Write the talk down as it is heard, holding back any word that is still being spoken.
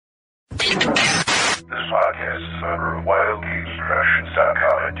This podcast is a member of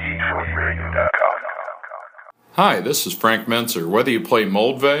WildGamesProductions.com and D20Radio.com. Hi, this is Frank Menzer. Whether you play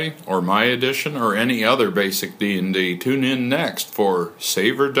Moldvay, or My Edition, or any other basic D&D, tune in next for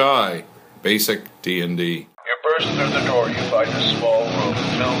Save or Die, Basic D&D. You burst through the door, you find a small room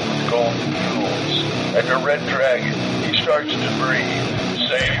filled with golden jewels, and a red dragon. He starts to breathe.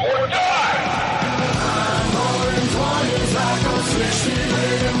 Save or die!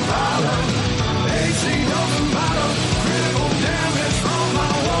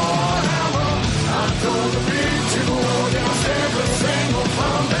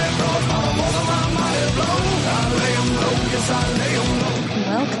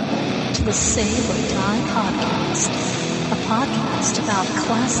 Welcome to the Save or Die podcast, a podcast about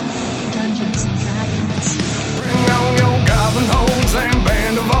classic Dungeons and Dragons. Bring on your goblin holes and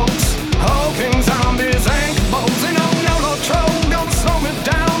band of oaks, hulking zombies and kobolds, and oh no, no troll, don't slow me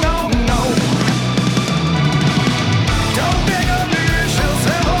down, oh no. Don't be a vicious,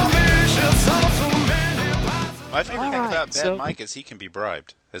 ever vicious, awesome bandit. My favorite thing about Bad Mike is he can be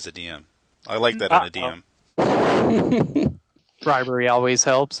bribed as a DM. I like that in a DM. Bribery always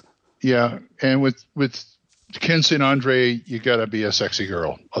helps. Yeah, and with Ken St. Andre, you gotta be a sexy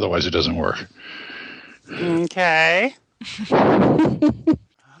girl, otherwise it doesn't work. Okay. Wait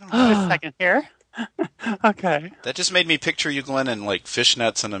a second here. Okay. That just made me picture you, Glenn, in like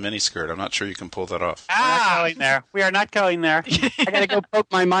fishnets and a miniskirt. I'm not sure you can pull that off. We're not going there. We are not going there. I gotta go poke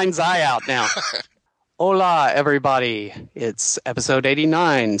my mind's eye out now. Hola, everybody. It's episode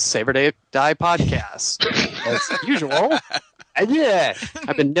 89, Save or Die podcast. As usual. Yeah,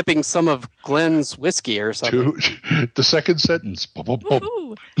 I've been nipping some of Glenn's whiskey or something. The second sentence.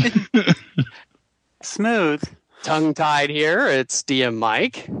 Smooth. Tongue-tied here. It's DM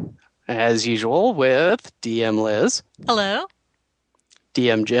Mike, as usual, with DM Liz. Hello.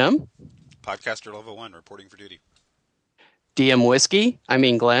 DM Jim. Podcaster level 1, reporting for duty.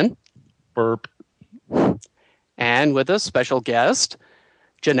 DM Glenn. Burp. And with a special guest,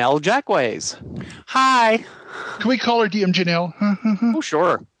 Jennell Jaquays. Hi. Can we call her DM Jennell? Oh,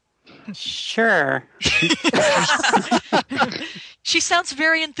 sure. Sure. She sounds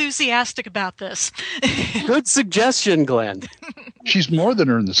very enthusiastic about this. Good suggestion, Glenn. She's more than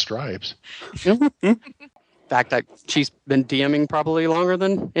earned the stripes. In fact, she's been DMing probably longer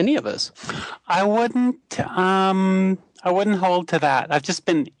than any of us. I wouldn't hold to that. I've just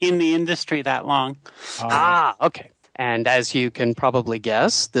been in the industry that long. Okay. And as you can probably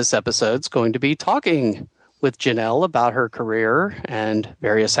guess, this episode's going to be talking with Jennell about her career and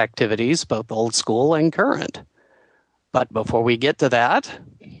various activities, both old school and current. But before we get to that,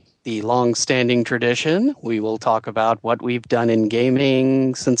 the long-standing tradition, we will talk about what we've done in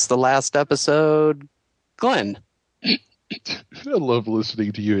gaming since the last episode. Glenn. I love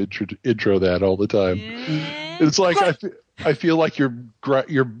listening to you intro that all the time. Yeah. It's like I feel like you're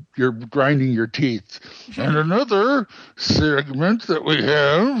grinding your teeth. And another segment that we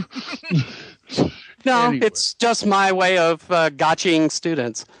have. No, Anyway. It's just my way of gotching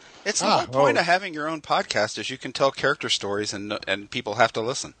students. It's the whole point of having your own podcast is you can tell character stories and people have to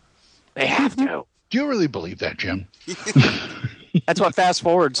listen. They have to. Do you really believe that, Jim? That's what fast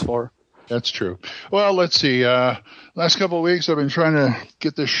forward's for. That's true. Well, let's see. Last couple of weeks, I've been trying to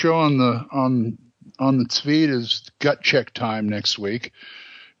get this show on the feed. Is gut check time next week.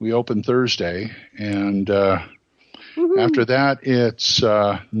 We open Thursday, and after that, it's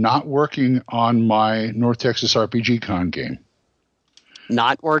not working on my North Texas RPG Con game.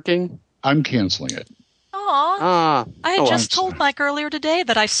 Not working? I'm canceling it. Aw. I had just I'm told Mike earlier today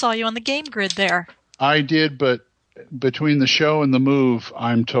that I saw you on the game grid there. I did, but between the show and the move,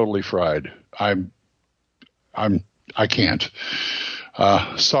 I'm totally fried. I can't.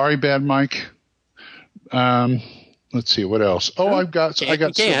 Sorry, Bad Mike. Let's see what else. Oh, I got.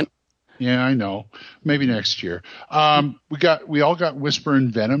 Yeah, I know. Maybe next year. We all got Whisper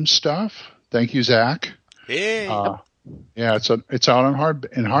and Venom stuff. Thank you, Zach. Hey. Yeah, it's out in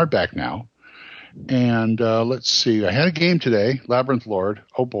hardback now. And let's see. I had a game today, Labyrinth Lord.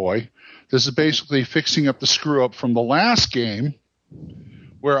 Oh boy, this is basically fixing up the screw up from the last game,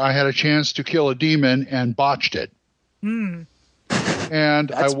 where I had a chance to kill a demon and botched it. And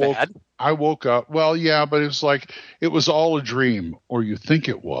That's bad. I woke up. Well, yeah, but it was all a dream, or you think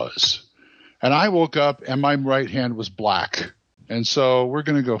it was. And I woke up and my right hand was black. And so we're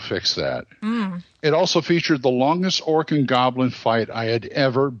going to go fix that. It also featured the longest orc and goblin fight I had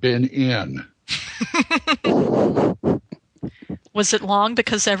ever been in. Was it long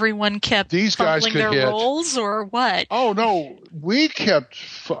because everyone kept These guys fumbling could their hit. rolls, or what? Oh, no. We kept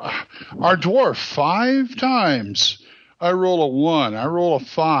our dwarf 5 times. I roll a 1. I roll a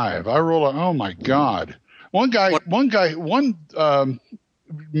 5. Oh my God.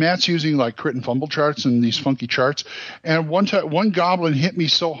 Matt's using like crit and fumble charts and these funky charts. And one goblin hit me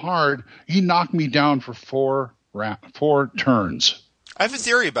so hard, he knocked me down for 4 turns. I have a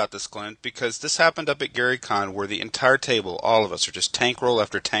theory about this, Glenn, because this happened up at GaryCon where the entire table, all of us, are just tank roll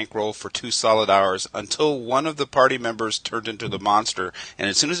after tank roll for 2 solid hours until one of the party members turned into the monster. And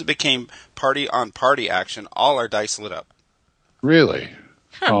as soon as it became party-on-party action, all our dice lit up. Really?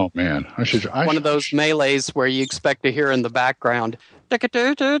 Huh. Oh, man. One of those melees where you expect to hear in the background.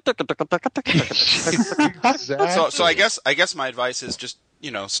 Exactly. So I guess my advice is just,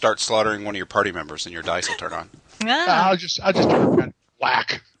 start slaughtering one of your party members and your dice will turn on. I'll just turn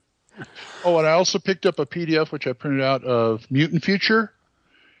whack. Oh, and I also picked up a PDF which I printed out of Mutant Future,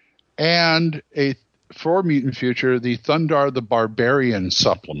 and for Mutant Future, the Thundar the Barbarian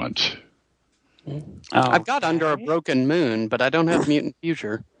supplement. I've got Under a Broken Moon, but I don't have Mutant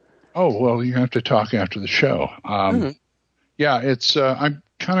Future. Oh, well, you have to talk after the show. Yeah, it's I'm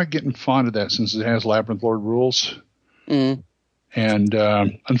kind of getting fond of that since it has Labyrinth Lord rules. And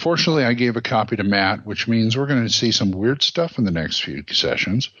unfortunately, I gave a copy to Matt, which means we're going to see some weird stuff in the next few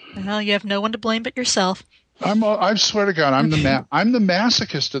sessions. Well, you have no one to blame but yourself. I swear to God, I'm the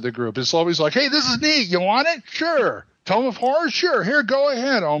masochist of the group. It's always like, hey, this is neat. You want it? Sure. Tome of Horror? Sure. Here, go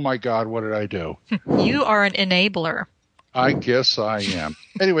ahead. Oh, my God, what did I do? You are an enabler. I guess I am.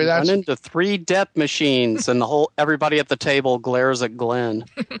 Anyway, that's run into 3 death machines, and everybody at the table glares at Glenn.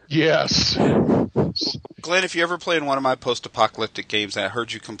 Yes. Glenn, if you ever play in one of my post-apocalyptic games, I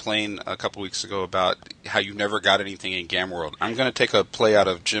heard you complain a couple weeks ago about how you never got anything in Gamma World. I'm going to take a play out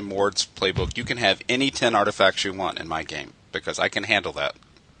of Jim Ward's playbook. You can have any 10 artifacts you want in my game, because I can handle that.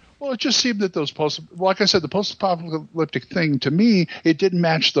 Well, it just seemed that like I said, the post-apocalyptic thing, to me, it didn't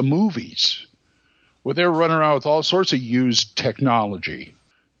match the movies, where they were running around with all sorts of used technology.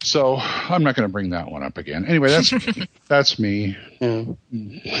 So I'm not going to bring that one up again. Anyway, that's me.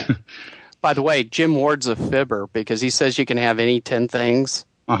 By the way, Jim Ward's a fibber because he says you can have any 10 things.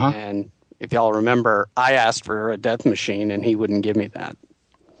 And if y'all remember, I asked for a death machine, and he wouldn't give me that.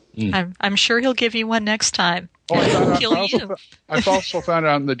 I'm sure he'll give you one next time. I've also found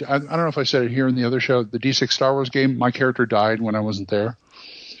out, I don't know if I said it here in the other show, the D6 Star Wars game, my character died when I wasn't there.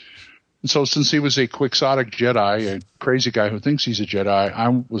 And so since he was a quixotic Jedi, a crazy guy who thinks he's a Jedi,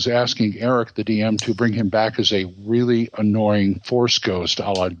 I was asking Eric, the DM, to bring him back as a really annoying Force ghost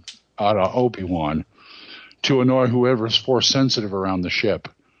a la Obi-Wan to annoy whoever's Force sensitive around the ship.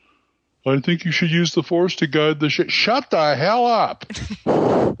 I think you should use the Force to guide the ship. Shut the hell up!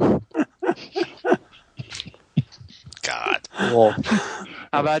 God. Well,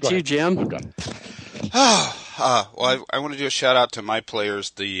 how about you, Jim? Well, I want to do a shout-out to my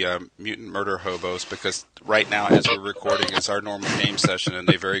players, the Mutant Murder Hobos, because right now, as we're recording, it's our normal game session, and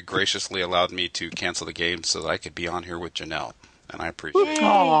they very graciously allowed me to cancel the game so that I could be on here with Jennell, and I appreciate it.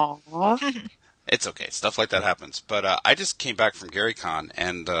 Aww. It's okay. Stuff like that happens. But I just came back from GaryCon,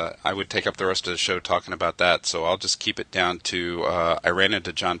 and I would take up the rest of the show talking about that, so I'll just keep it down to I ran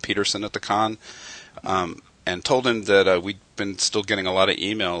into John Peterson at the con, and told him that we'd been still getting a lot of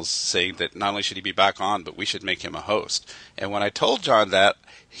emails saying that not only should he be back on, but we should make him a host. And when I told John that,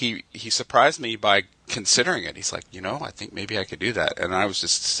 he surprised me by considering it. He's like, I think maybe I could do that. And I was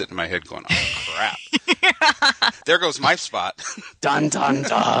just sitting in my head going, oh, crap. There goes my spot. Dun, dun,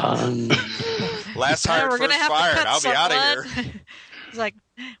 dun. Last hired, first fired. I'll be out of here. He's like,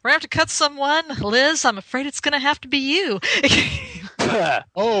 we're going to have to cut someone. Liz, I'm afraid it's going to have to be you.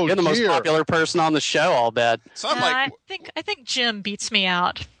 Oh, you're the most popular person on the show, I'll bet. So I'm like, I think Jim beats me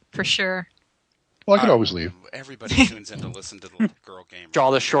out for sure. Well, I could always leave. Everybody tunes in to listen to the girl game.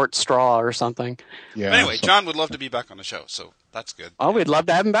 Draw the short straw or something. Yeah. But anyway, John would love to be back on the show, so that's good. Oh, we'd love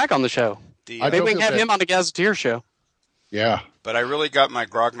to have him back on the show. Maybe we can have him on the Gazetteer show. Yeah. But I really got my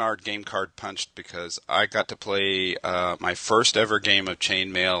Grognard game card punched because I got to play my first ever game of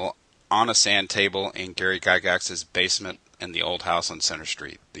chainmail on a sand table in Gary Gygax's basement in the old house on Center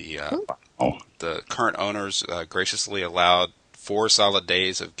Street. The current owners graciously allowed 4 solid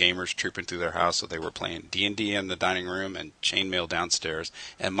days of gamers trooping through their house, so they were playing D&D in the dining room and chainmail downstairs.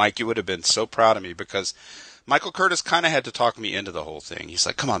 And Mike, you would have been so proud of me because Michael Curtis kind of had to talk me into the whole thing. He's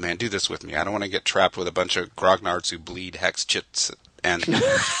like, come on, man, do this with me. I don't want to get trapped with a bunch of grognards who bleed hex chits and,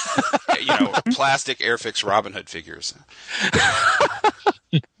 plastic Airfix Robin Hood figures.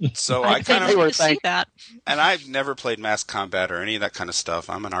 So I kind of see that. And I've never played Mass Combat or any of that kind of stuff.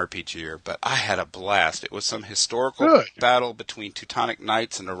 I'm an RPGer, but I had a blast. It was some historical battle between Teutonic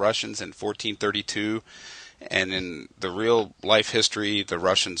Knights and the Russians in 1432. And in the real life history, the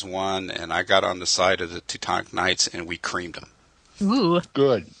Russians won, and I got on the side of the Teutonic Knights, and we creamed them. Ooh.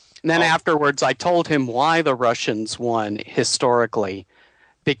 Good. And then afterwards, I told him why the Russians won historically,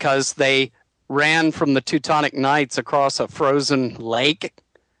 because they ran from the Teutonic Knights across a frozen lake,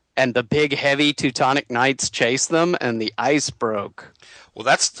 and the big, heavy Teutonic Knights chased them, and the ice broke. Well,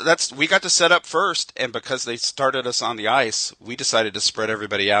 that's we got to set up first, and because they started us on the ice, we decided to spread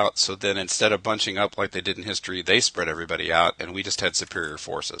everybody out. So then, instead of bunching up like they did in history, they spread everybody out, and we just had superior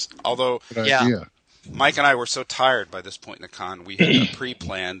forces. Although, Good idea. Mike and I were so tired by this point in the con, we had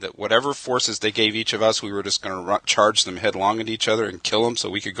pre-planned that whatever forces they gave each of us, we were just going to charge them headlong into each other and kill them, so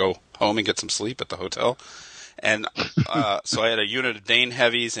we could go home and get some sleep at the hotel. And so I had a unit of Dane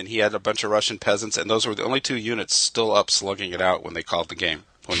heavies, and he had a bunch of Russian peasants, and those were the only 2 units still up slugging it out when they called the game,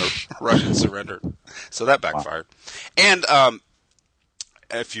 when the Russians surrendered. So that backfired. Wow. And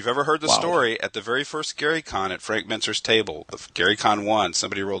if you've ever heard the story, at the very first Gary Con at Frank Mentzer's table, Gary Con 1,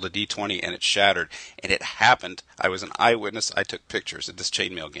 somebody rolled a D20 and it shattered. And it happened. I was an eyewitness. I took pictures at this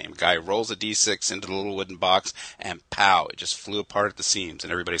chainmail game. Guy rolls a D6 into the little wooden box and pow, it just flew apart at the seams.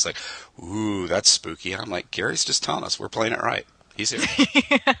 And everybody's like, ooh, that's spooky. And I'm like, Gary's just telling us we're playing it right. He's here.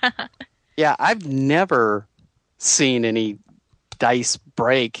 Yeah, I've never seen any dice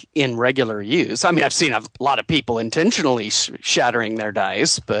break in regular use. I mean, I've seen a lot of people intentionally shattering their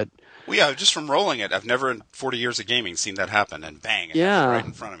dice, but... Well, yeah, just from rolling it, I've never in 40 years of gaming seen that happen, and bang, it happened right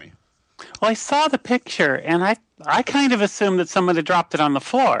in front of me. Well, I saw the picture, and I kind of assumed that someone had dropped it on the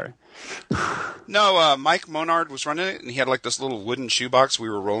floor. No, Mike Monard was running it, and he had like this little wooden shoebox we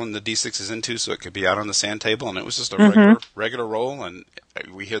were rolling the D6s into so it could be out on the sand table, and it was just a regular roll, and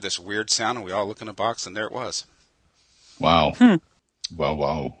we hear this weird sound, and we all look in the box, and there it was. Wow.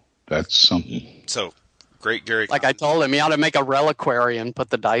 Wow. That's something. So, great Gary. Like I told him, he ought to make a reliquary and put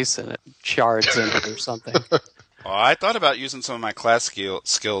the dice in it, shards in it or something. Well, I thought about using some of my class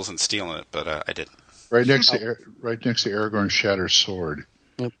skills and stealing it, but I didn't. Right next to Aragorn's shattered sword.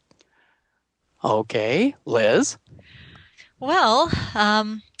 Okay, Liz? Well,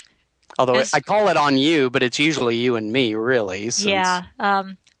 although I call it on you, but it's usually you and me, really. Since... Yeah.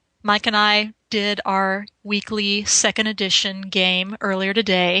 Mike and I did our weekly 2nd edition game earlier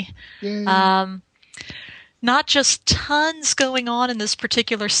today. Not just tons going on in this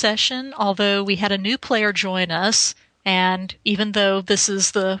particular session, although we had a new player join us, and even though this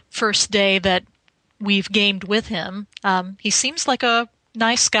is the first day that we've gamed with him, he seems like a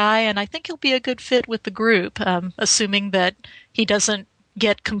nice guy, and I think he'll be a good fit with the group, assuming that he doesn't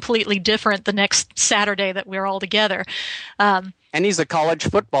get completely different the next Saturday that we're all together. And he's a college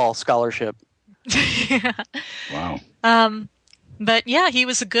football scholarship. Yeah. Wow. But yeah, he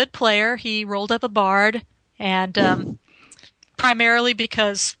was a good player. He rolled up a bard, and primarily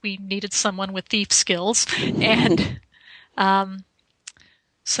because we needed someone with thief skills. And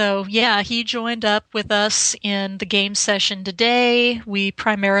so yeah, he joined up with us in the game session today. We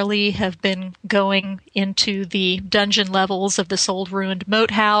primarily have been going into the dungeon levels of this old ruined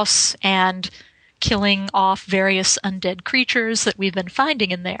moat house and killing off various undead creatures that we've been finding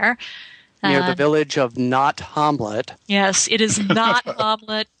in there. Near the village of Not Hamlet. Yes, it is not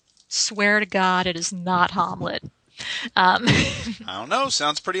Hamlet. Swear to God, it is not Hamlet. I don't know.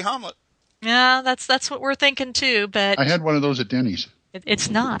 Sounds pretty Hamlet. Yeah, that's what we're thinking too. But I had one of those at Denny's.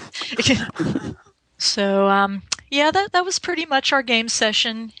 It's not. So, yeah, that was pretty much our game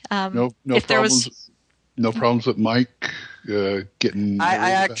session. No problems with Mike getting.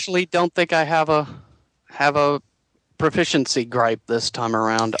 I actually don't think I have a proficiency gripe this time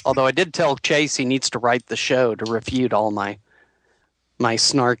around. Although I did tell Chase he needs to write the show to refute all my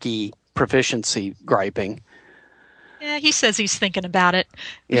snarky proficiency griping. Yeah, he says he's thinking about it.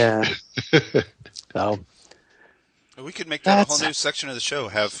 Yeah. So. We could make that a whole new section of the show.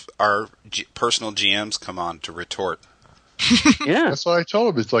 Have our personal GMs come on to retort. Yeah, that's what I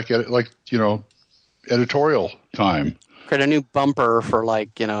told him. It's like editorial time. Create a new bumper for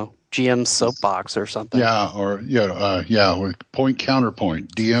GM soapbox or something. Yeah, or point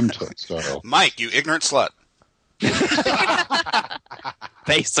counterpoint DM style. Mike, you ignorant slut.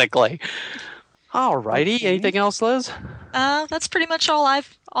 Basically. Alrighty. Anything else, Liz? That's pretty much all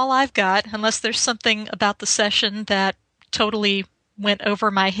I've got, unless there's something about the session that totally went over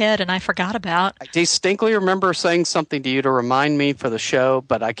my head and I forgot about. I distinctly remember saying something to you to remind me for the show,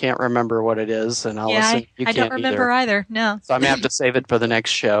 but I can't remember what it is, and I don't remember either. No. So I'm gonna have to save it for the next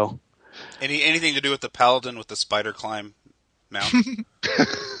show. Anything to do with the paladin with the spider climb mountain?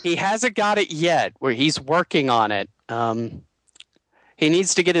 He hasn't got it yet. Where he's working on it. He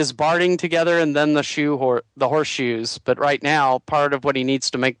needs to get his barding together and then the horseshoes. But right now, part of what he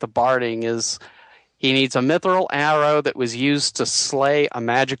needs to make the barding is He needs a mithril arrow that was used to slay a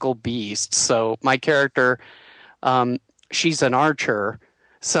magical beast. So my character, she's an archer.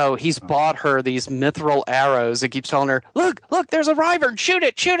 So he's bought her these mithril arrows and keeps telling her, look, there's a wyvern. Shoot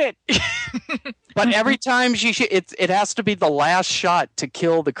it. But every time it has to be the last shot to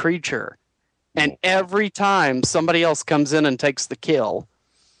kill the creature. And every time somebody else comes in and takes the kill.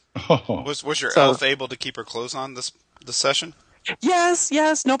 Oh. Was your elf able to keep her clothes on this session? Yes.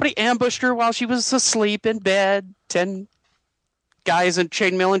 Nobody ambushed her while she was asleep in bed. 10 guys in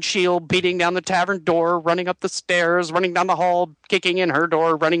chainmail and shield beating down the tavern door, running up the stairs, running down the hall, kicking in her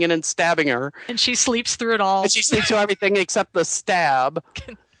door, running in and stabbing her. And she sleeps through it all. And she sleeps through everything except the stab.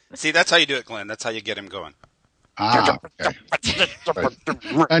 See, that's how you do it, Glenn. That's how you get him going. Okay.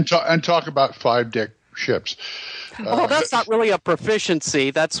 and talk about 5-deck ships. Well, that's not really a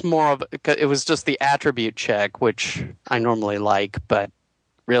proficiency. That's more of it was just the attribute check, which I normally like. But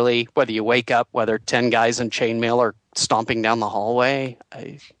really, whether you wake up, whether 10 guys in chainmail are stomping down the hallway,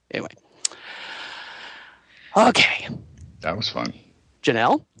 anyway. Okay. That was fun.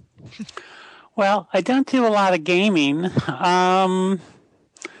 Jennell? Well, I don't do a lot of gaming.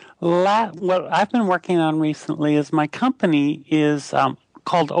 What I've been working on recently is my company is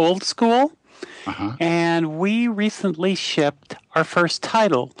called Old School. Uh-huh. And we recently shipped our first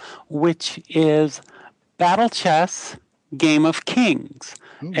title, which is Battle Chess Game of Kings.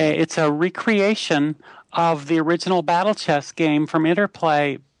 It's a recreation of the original Battle Chess game from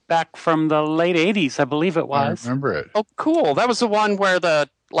Interplay back from the late 80s, I believe it was. I remember it. Oh, cool. That was the one where the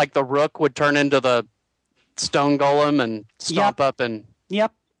rook would turn into the stone golem and stomp up and...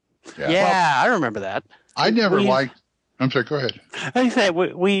 Yep. Yeah, well, I remember that. I never liked... I'm sorry, go ahead. Like I say,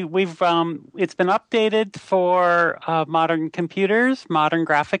 we've it's been updated for modern computers, modern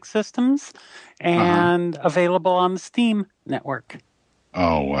graphic systems, and available on the Steam network.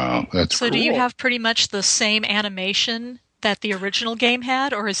 Oh, wow. That's so cool. Do you have pretty much the same animation that the original game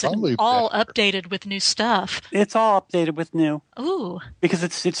had, or is it all updated with new stuff? It's all updated with new. Ooh. Because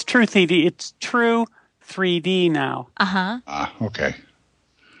it's true 3D. It's true 3D now. Uh-huh. Okay.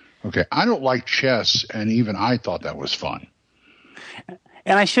 Okay, I don't like chess, and even I thought that was fun.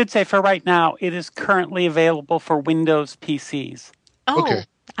 And I should say, for right now, it is currently available for Windows PCs. Oh, okay.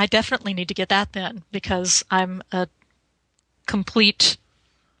 I definitely need to get that then, because I'm a complete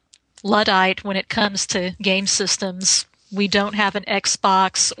Luddite when it comes to game systems. We don't have an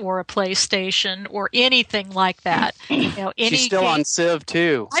Xbox or a PlayStation or anything like that. She's still on Civ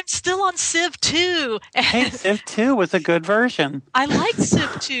 2. I'm still on Civ 2. Hey, Civ 2 was a good version. I like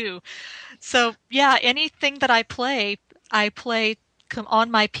Civ 2. So, yeah, anything that I play on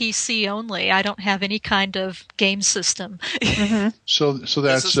my PC only. I don't have any kind of game system. Mm-hmm. So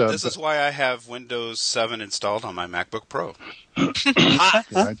that's... This is why I have Windows 7 installed on my MacBook Pro. Good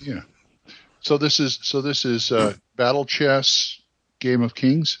idea. So this is Battle Chess Game of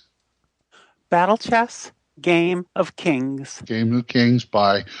Kings? Battle Chess Game of Kings. Game of Kings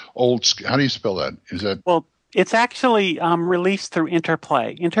by Old... How do you spell that? Is that... Well, it's actually released through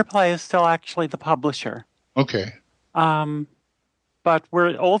Interplay. Interplay is still actually the publisher. Okay. But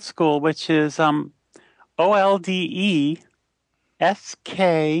we're Old School, which is OLDESKUUL.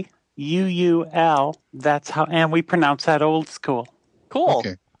 That's how... And we pronounce that Old School. Cool.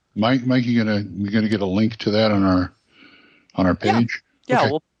 Okay. Mike, we're gonna get a link to that on our page. Yeah, okay.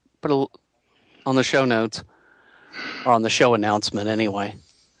 We'll put on the show notes or on the show announcement anyway.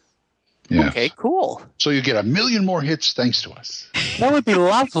 Yeah. Okay, cool. So you get 1 million more hits thanks to us. That would be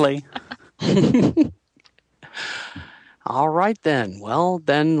lovely. All right then. Well,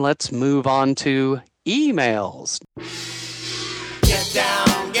 then let's move on to emails. Get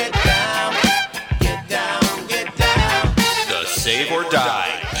down, get down, get down, get down. The Save or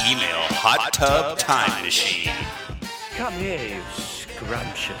Die Email Hot Tub Time Machine. Come here, you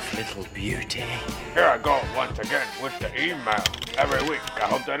scrumptious little beauty. Here I go once again with the email. Every week I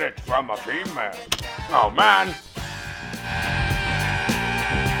hope that it's from a female. Oh man.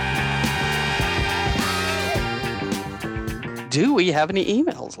 Do we have any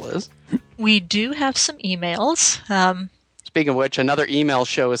emails, Liz? We do have some emails. Speaking of which, another email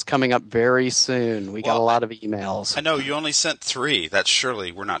show is coming up very soon. We got a lot of emails. I know, you only sent 3. That's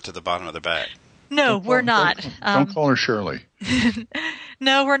surely we're not to the bottom of the bag. No, we're not. Don't call her Shirley.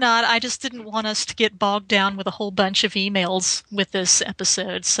 No, we're not. I just didn't want us to get bogged down with a whole bunch of emails with this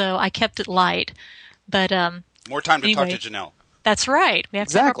episode, so I kept it light. But more time to anyway, talk to Jennell. That's right. We have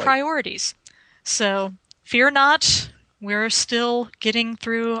to have our priorities. So fear not. We're still getting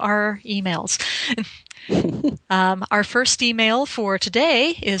through our emails. Our first email for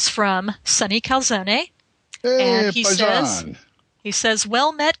today is from Sonny Calzone. Hey, and he says,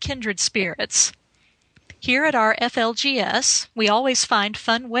 well met, kindred spirits. Here at our FLGS, we always find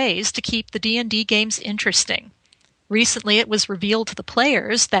fun ways to keep the D&D games interesting. Recently, it was revealed to the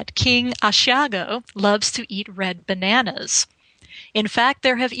players that King Asiago loves to eat red bananas. In fact,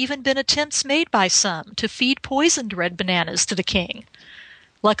 there have even been attempts made by some to feed poisoned red bananas to the king.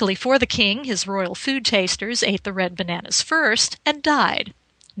 Luckily for the king, his royal food tasters ate the red bananas first and died.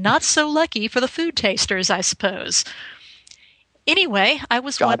 Not so lucky for the food tasters, I suppose. Anyway, I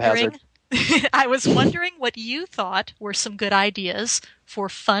was wondering what you thought were some good ideas for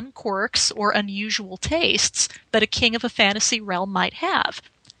fun quirks or unusual tastes that a king of a fantasy realm might have.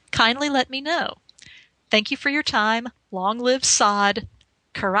 Kindly let me know. Thank you for your time. Long live Sod.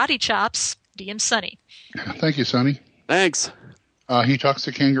 Karate chops, DM Sonny. Thank you, Sonny. Thanks. He talks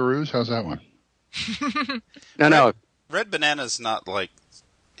to kangaroos. How's that one? No. Red banana's not like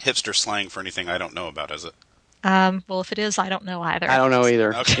hipster slang for anything I don't know about, is it? Well, if it is, I don't know either. I don't know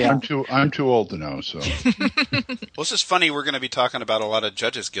either. Okay. Yeah. I'm too old to know. So. Well, it's just funny. We're going to be talking about a lot of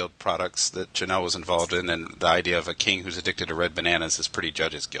Judges Guild products that Jennell was involved in, and the idea of a king who's addicted to red bananas is pretty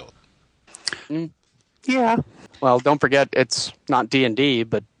Judges Guild. Yeah. Well, don't forget it's not D&D,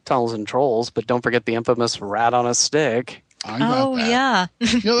 but Tunnels and Trolls. But don't forget the infamous rat on a stick. I got that. Yeah.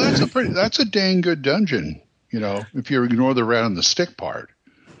 That's a dang good dungeon. If you ignore the rat on the stick part.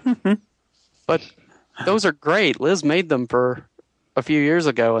 But those are great. Liz made them for a few years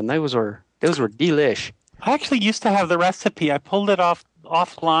ago, and those were delish. I actually used to have the recipe. I pulled it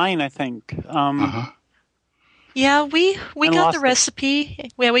offline, I think. Yeah, we got the it.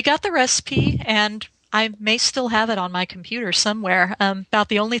 recipe. Yeah, we got the recipe, and I may still have it on my computer somewhere. About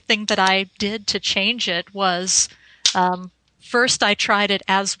the only thing that I did to change it was first I tried it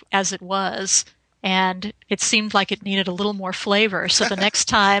as it was, and it seemed like it needed a little more flavor. So the next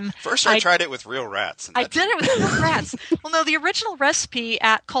time... First I tried it with real rats. I did it with real rats. Well, no, the original recipe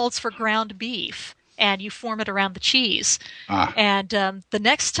calls for ground beef, and you form it around the cheese. And the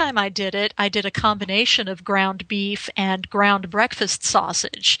next time I did a combination of ground beef and ground breakfast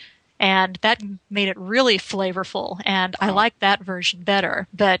sausage. And that made it really flavorful, and I like that version better.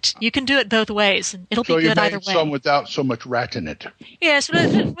 But you can do it both ways, and it'll be good either way. So you made some without so much rat in it. Yes,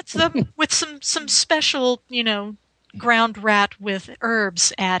 with some special, ground rat with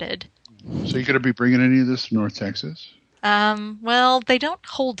herbs added. So you're going to be bringing any of this to North Texas? Well, they don't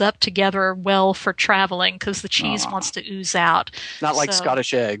hold up together well for traveling because the cheese wants to ooze out. Not like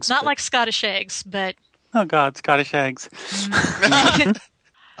Scottish eggs. Not like Scottish eggs, but... Oh, God, Scottish eggs.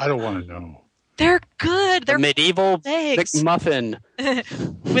 I don't want to know. They're good. They're medieval eggs. McMuffin.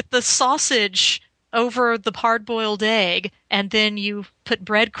 With the sausage over the hard-boiled egg, and then you put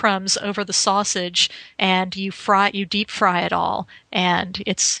breadcrumbs over the sausage, and you deep fry it all, and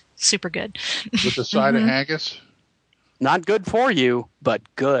it's super good. With the side of haggis? Not good for you, but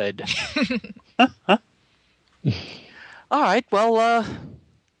good. All right, well,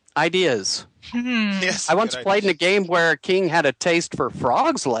 ideas. Yes, I once played in a game where a king had a taste for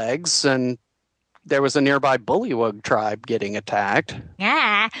frog's legs, and there was a nearby bullywug tribe getting attacked.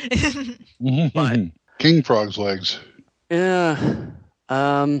 Yeah. King frog's legs. Yeah.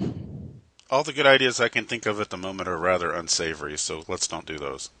 All the good ideas I can think of at the moment are rather unsavory, so let's don't do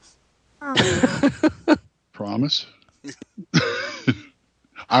those. Promise?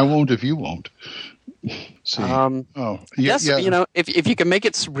 I won't if you won't. See. Yes, if you can make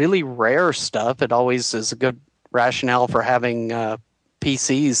it really rare stuff, it always is a good rationale for having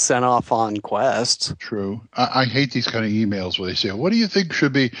PCs sent off on quests. True. I hate these kind of emails where they say, "What do you think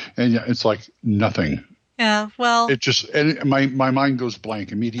should be?" And it's like nothing. Yeah. Well, my mind goes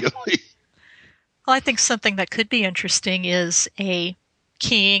blank immediately. Well, I think something that could be interesting is a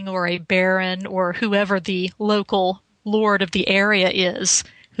king or a baron or whoever the local lord of the area is,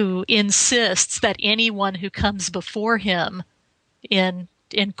 who insists that anyone who comes before him in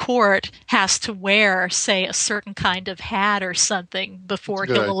court has to wear, say, a certain kind of hat or something before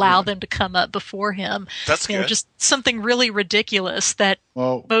he'll allow them to come up before him. That's good. Just something really ridiculous that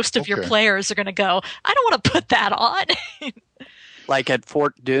most of your players are going to go, I don't want to put that on. Like at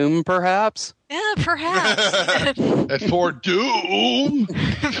Fort Doom, perhaps? Yeah, perhaps. At Fort Doom?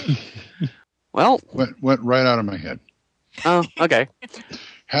 Well. Went right out of my head. Oh, okay.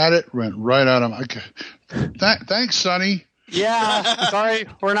 Had it, went right out of my... Thanks, Sonny. Yeah, sorry,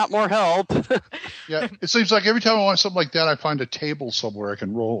 we're not more help. Yeah, it seems like every time I want something like that, I find a table somewhere I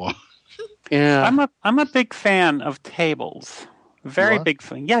can roll on. Yeah, I'm a big fan of tables. Very big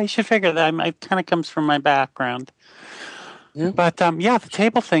fan. Yeah, you should figure that. It kind of comes from my background. Yeah. But the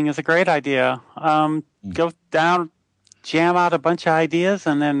table thing is a great idea. Go down, jam out a bunch of ideas,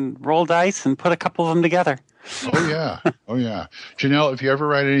 and then roll dice and put a couple of them together. Oh, yeah. Oh, yeah. Jennell, if you ever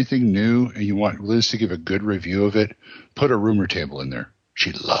write anything new and you want Liz to give a good review of it, put a rumor table in there.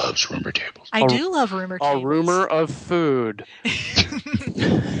 She loves rumor tables. I do love rumor tables. A rumor of food.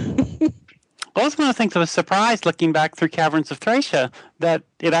 Well, that's one of the things I was surprised looking back through Caverns of Thracia, that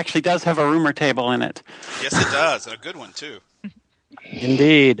it actually does have a rumor table in it. Yes, it does. A good one, too.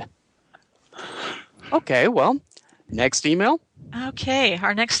 Indeed. Okay, well, next email. Okay,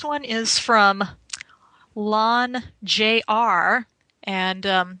 our next one is from Lon Jr. And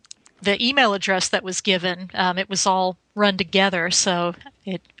the email address that was given, it was all run together, so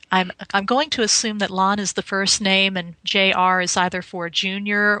I'm going to assume that Lon is the first name and JR is either for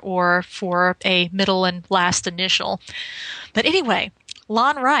junior or for a middle and last initial. But anyway,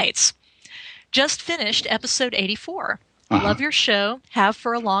 Lon writes, just finished episode 84. Love your show, have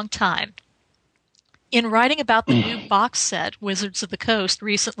for a long time. In writing about the new box set Wizards of the Coast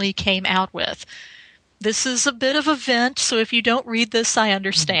recently came out with. This is a bit of a vent, so if you don't read this, I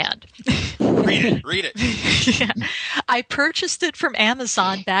understand. Read it. Yeah. I purchased it from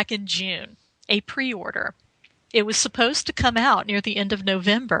Amazon back in June, a pre-order. It was supposed to come out near the end of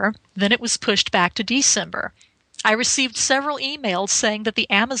November, then it was pushed back to December. I received several emails saying that the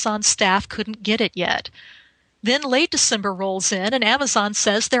Amazon staff couldn't get it yet. Then late December rolls in and Amazon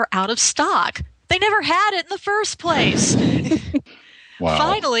says they're out of stock. They never had it in the first place. Wow.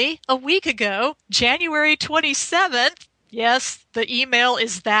 Finally, a week ago, January 27th, yes, the email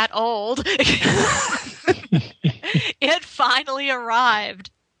is that old, it finally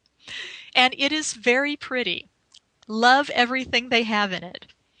arrived. And it is very pretty. Love everything they have in it.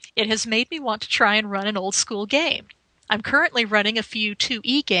 It has made me want to try and run an old school game. I'm currently running a few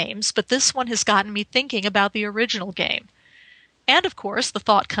 2E games, but this one has gotten me thinking about the original game. And of course, the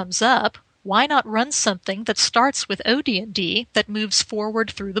thought comes up, why not run something that starts with OD&D that moves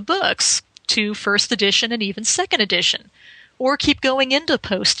forward through the books to first edition and even second edition? Or keep going into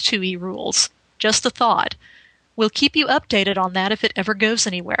post-2E rules? Just a thought. We'll keep you updated on that if it ever goes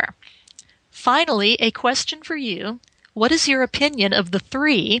anywhere. Finally, a question for you. What is your opinion of the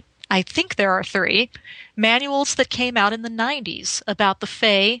 3, I think there are 3, manuals that came out in the 90s about the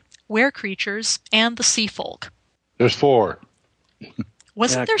Fae, were-creatures, and the sea folk? There's 4.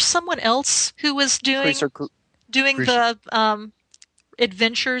 Wasn't there someone else who was doing the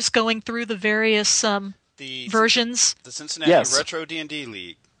adventures, going through the various versions? The Cincinnati Retro D&D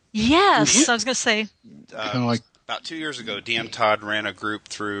League. Yes, I was going to say. About 2 years ago, DM Todd ran a group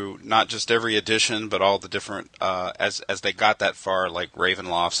through not just every edition, but all the different, as they got that far, like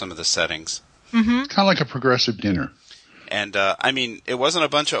Ravenloft, some of the settings. Kind of like a progressive dinner. And, I mean, it wasn't a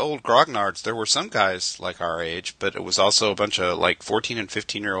bunch of old grognards. There were some guys like our age, but it was also a bunch of, like, 14 and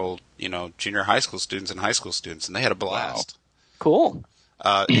 15-year-old, junior high school students and high school students, and they had a blast. Wow. Cool.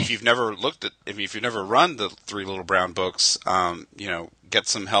 If you've never if you've never run the 3 Little Brown books, get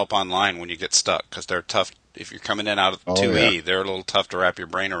some help online when you get stuck, because they're tough. If you're coming in out of 2E, they're a little tough to wrap your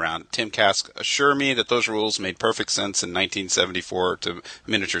brain around. Tim Kask assured me that those rules made perfect sense in 1974 to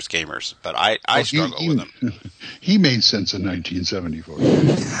miniatures gamers, but I struggle with them. He made sense in 1974.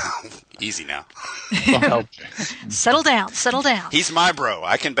 Easy now. Okay. Settle down. He's my bro.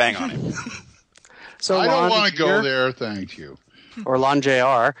 I can bang on him. So I don't want to go there. Thank you. Or Lon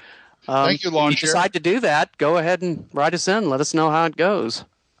Jr. Thank you, Lon Jr. If you decide to do that, go ahead and write us in. Let us know how it goes.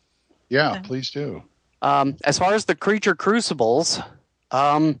 Yeah, please do. As far as the creature crucibles,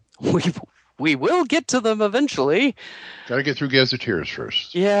 we will get to them eventually. Got to get through Gazetteers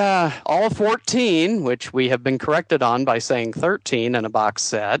first. Yeah, all 14, which we have been corrected on by saying 13 in a box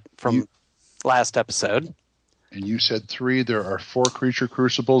set from last episode. And you said 3. There are 4 creature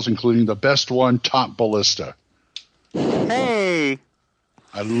crucibles, including the best one, Top Ballista. Hey!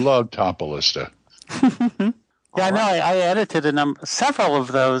 I love Top Ballista. Yeah, I know. I edited several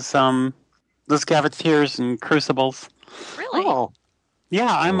of those gavetteers and crucibles. Really? Oh.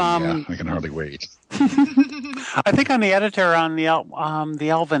 Yeah, I'm. I can hardly wait. I think I'm the editor on the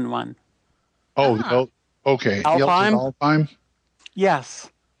Elven one. Oh, okay. Alpine? Yes.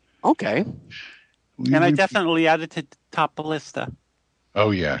 Okay. And I definitely edited Top Ballista.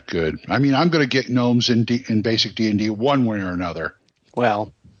 Oh yeah, good. I mean, I'm going to get gnomes in basic D&D one way or another.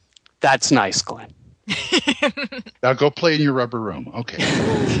 Well, that's nice, Glenn. Now go play in your rubber room. Okay.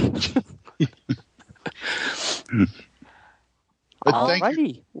 But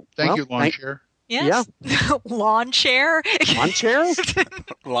thank you, Lawn Chair. Yes. Yeah. Lawn Chair. Lawn Chair?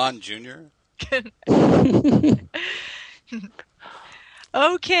 Lawn Junior.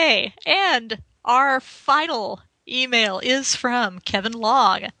 Okay, and our final email is from Kevin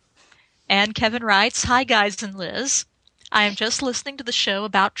Long. And Kevin writes, "Hi guys and Liz. I am just listening to the show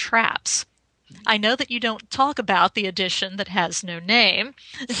about traps. I know that you don't talk about the edition that has no name.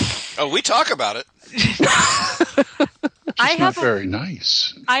 Oh, we talk about it. It's not very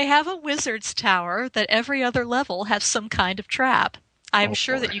nice. I have a wizard's tower that every other level has some kind of trap. I'm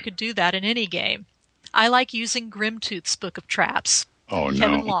sure that you could do that in any game. I like using Grimtooth's Book of Traps. Oh,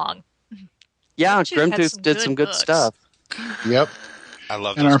 Kevin no. Long. Yeah, Grimtooth Grimtooth did some good books. stuff. Yep. I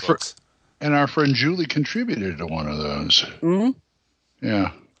love And those books. And our friend Julie contributed to one of those. Mm-hmm.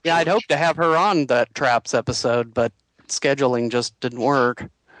 Yeah. Yeah, I'd hoped to have her on that Traps episode, but scheduling just didn't work.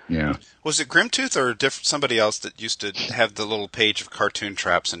 Yeah. Was it Grimtooth or somebody else that used to have the little page of cartoon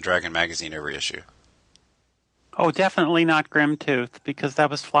traps in Dragon Magazine every issue? Oh, definitely not Grimtooth, because that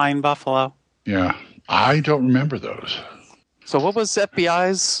was Flying Buffalo. Yeah. I don't remember those. So what was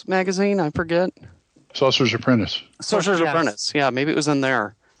FBI's magazine? I forget. Sorcerer's Apprentice. Sorcerer's Yes. Apprentice. Yeah, maybe it was in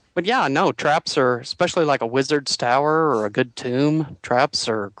there. But yeah, no, traps are, especially like a wizard's tower or a good tomb, traps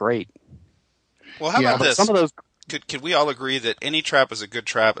are great. Well, how about this? Some of those... Could we all agree that any trap is a good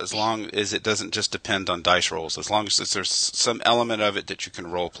trap as long as it doesn't just depend on dice rolls, as long as there's some element of it that you can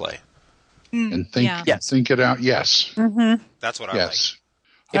role play? And think it out. Yes. Mm-hmm. That's what I like.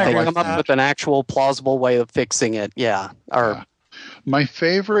 If they come up with an actual plausible way of fixing it, My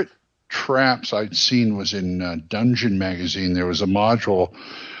favorite traps I'd seen was in Dungeon Magazine. There was a module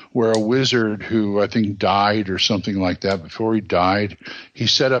where a wizard who I think died or something like that, before he died, he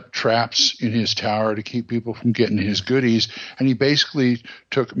set up traps in his tower to keep people from getting his goodies. And he basically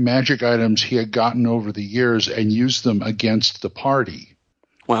took magic items he had gotten over the years and used them against the party.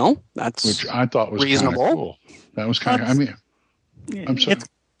 Well, that's which I thought was reasonable. Kind of cool. That was kind of, I mean, I'm sorry. It's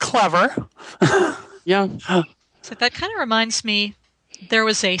clever. Yeah. So that kind of reminds me, there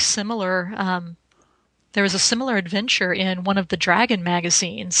was a similar adventure in one of the Dragon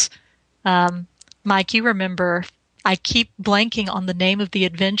magazines. Mike, you remember, I keep blanking on the name of the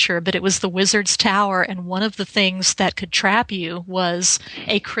adventure, but it was the Wizard's Tower, and one of the things that could trap you was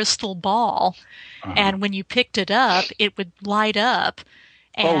a crystal ball. And when you picked it up, it would light up.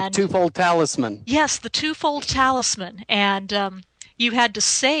 And twofold talisman. Yes, the twofold talisman. And you had to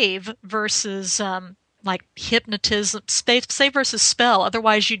save versus like hypnotism, save versus spell.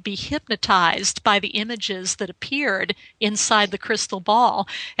 Otherwise, you'd be hypnotized by the images that appeared inside the crystal ball.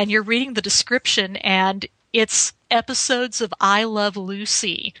 And you're reading the description, and it's episodes of I Love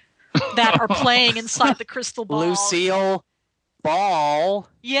Lucy that are playing inside the crystal ball. Lucille Ball.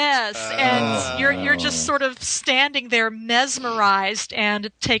 Yes, and you're just sort of standing there mesmerized, and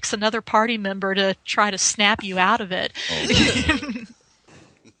it takes another party member to try to snap you out of it.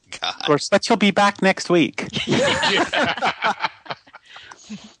 God. Of course, but you'll be back next week.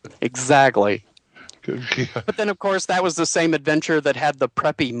 Exactly. But then, of course, that was the same adventure that had the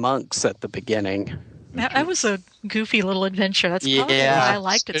preppy monks at the beginning. That was a goofy little adventure. That's probably why I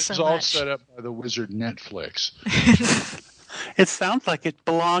liked it so much. It's all set up by the Wizard Netflix. It sounds like it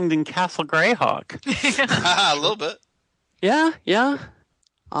belonged in Castle Greyhawk. A little bit. Yeah.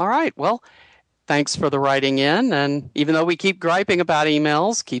 All right. Well, thanks for the writing in. And even though we keep griping about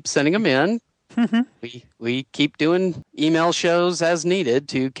emails, keep sending them in. We keep doing email shows as needed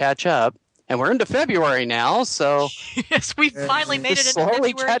to catch up. And we're into February now, so yes, we finally made it into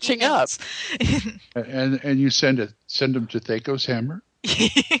slowly February catching emails. up. and you send them to Thaco's Hammer.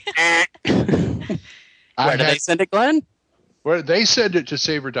 Where do they send it, Glenn? Well, they send it to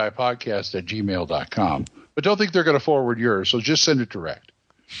saverdiepodcast@gmail.com. But don't think they're going to forward yours, so just send it direct.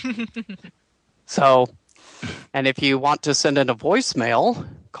 So, and if you want to send in a voicemail,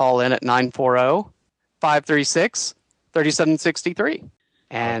 call in at 940-536-3763.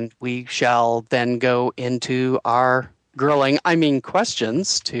 And we shall then go into our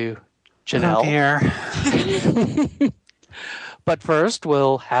questions to Jennell. Oh, dear. But first,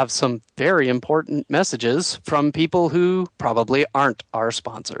 we'll have some very important messages from people who probably aren't our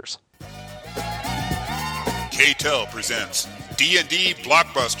sponsors. K-Tel presents D&D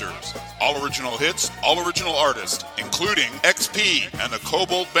Blockbusters. All original hits, all original artists, including XP and the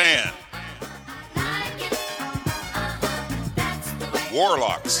Kobold Band.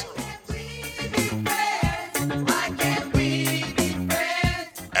 Warlocks.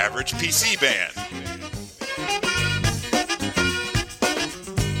 Average PC Band.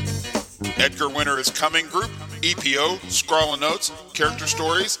 Edgar Winter is Coming Group, EPO, Scrawlin' Notes, Character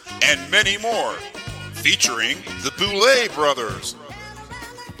Stories, and many more. Featuring the Boulay Brothers.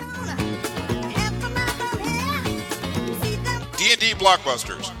 D&D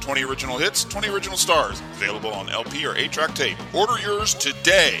Blockbusters. 20 original hits, 20 original stars. Available on LP or 8-track tape. Order yours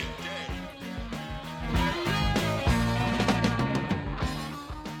today.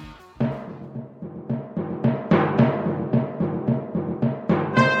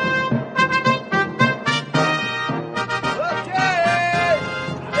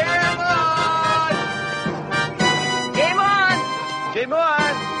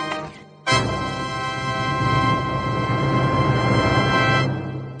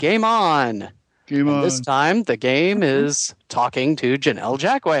 Game on! Game and on. This time, the game is talking to Jennell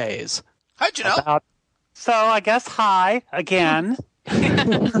Jaquays. Hi, Jennell. So I guess hi again.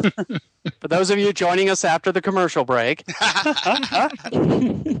 For those of you joining us after the commercial break.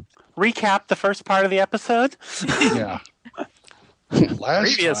 Recap the first part of the episode. Yeah.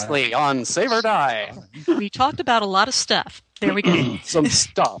 Previously on Save or Die. We talked about a lot of stuff. There we go. Some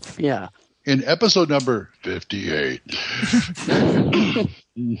stuff, yeah. In episode number 58.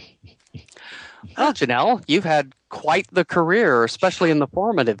 Well, Jennell, you've had quite the career, especially in the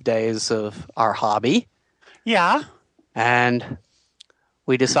formative days of our hobby. Yeah. And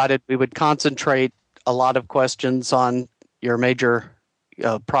we decided we would concentrate a lot of questions on your major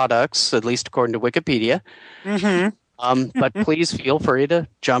products, at least according to Wikipedia. Mm-hmm. But please feel free to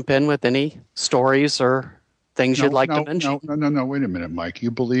jump in with any stories or things you'd like to mention. No. Wait a minute, Mike. You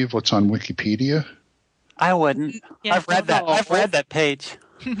believe what's on Wikipedia? I wouldn't. Yeah, I've read that. I've read that page.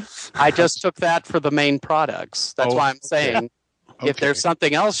 I just took that for the main products. That's why I'm saying if there's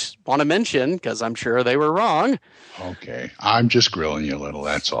something else you want to mention, because I'm sure they were wrong. Okay. I'm just grilling you a little,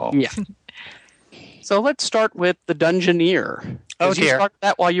 that's all. Yeah. So let's start with the Dungeoneer. Oh, You started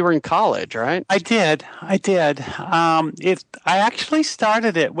that while you were in college, right? I did. I actually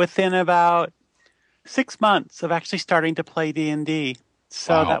started it within about 6 months of actually starting to play D&D.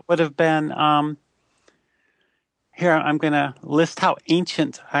 So that would have been... Here, I'm going to list how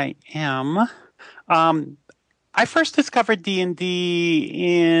ancient I am. I first discovered D&D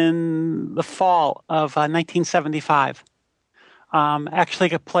in the fall of 1975.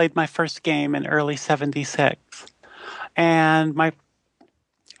 Actually, I played my first game in early 76. And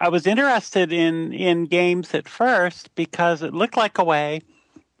I was interested in games at first because it looked like a way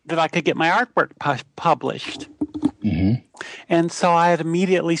that I could get my artwork published. Mm-hmm. And so I had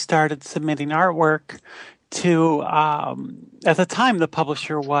immediately started submitting artwork to, at the time, the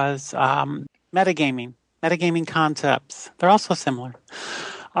publisher was Metagaming Concepts. They're also similar.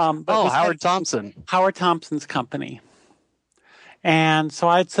 Howard Thompson. Howard Thompson's company. And so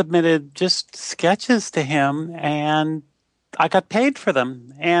I'd submitted just sketches to him, and I got paid for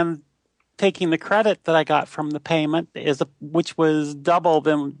them. And taking the credit that I got from the payment, which was double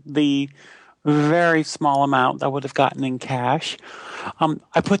than the very small amount I would have gotten in cash,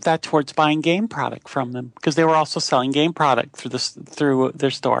 I put that towards buying game product from them because they were also selling game product through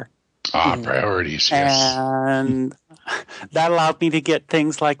their store. Priorities, yes. And that allowed me to get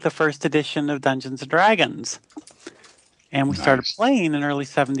things like the first edition of Dungeons & Dragons. And we started playing in early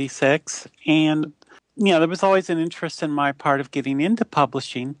 76. And, there was always an interest in my part of getting into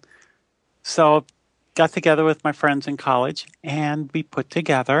publishing. So got together with my friends in college, and we put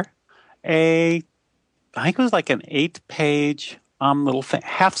together I think it was like an 8-page little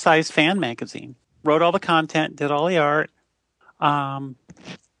half-size fan magazine. Wrote all the content, did all the art. And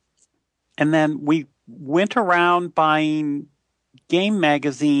then we went around buying game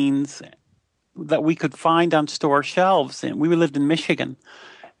magazines that we could find on store shelves. And we lived in Michigan.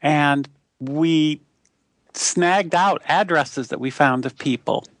 And we snagged out addresses that we found of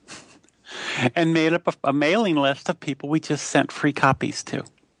people and made up a mailing list of people we just sent free copies to.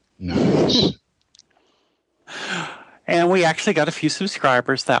 Nice. And we actually got a few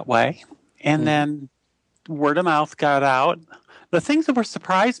subscribers that way. And then word of mouth got out. The things that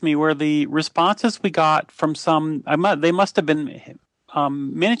surprised me were the responses we got from they must have been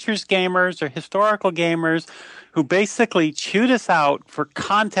miniatures gamers or historical gamers who basically chewed us out for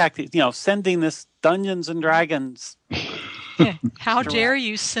contacting, sending this Dungeons and Dragons. How dare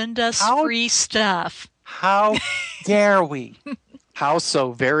you send us free stuff? How dare we? How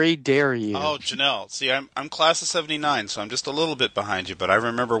so very dare you? Oh, Jennell. See, I'm class of 79, so I'm just a little bit behind you, but I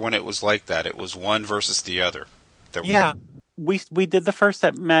remember when it was like that. It was one versus the other. We did the first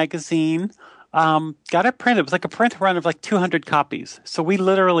magazine, got it printed. It was like a print run of like 200 copies. So we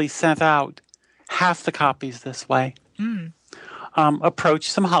literally sent out half the copies this way.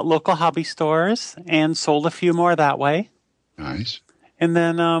 Approached some local hobby stores and sold a few more that way. Nice. And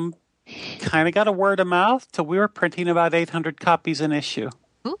then kind of got a word of mouth till we were printing about 800 copies an issue.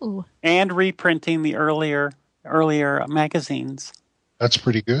 Ooh. And reprinting the earlier magazines. That's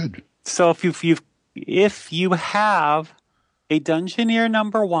pretty good. So if you have a Dungeoneer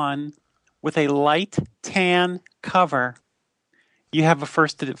 #1 with a light tan cover, you have a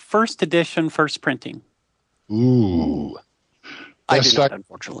first edition, first printing. Ooh. I did not,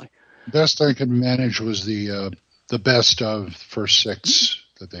 unfortunately. Best I could manage was the best of first 6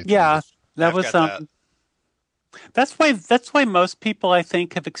 that they did. Yeah, that was that. That's why most people, I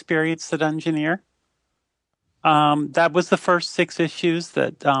think, have experienced the Dungeoneer. That was the first 6 issues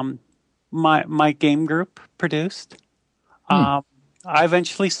that my game group produced. I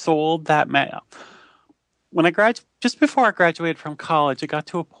eventually sold that. When just before I graduated from college, it got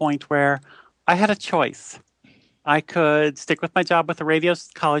to a point where I had a choice. I could stick with my job with the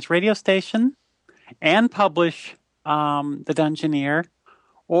college radio station and publish the Dungeoneer,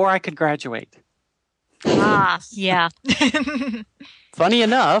 or I could graduate. Yeah. Funny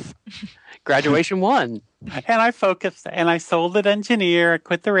enough, graduation won. And I focused, and I sold the Dungeoneer, I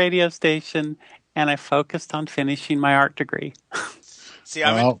quit the radio station, and I focused on finishing my art degree. See,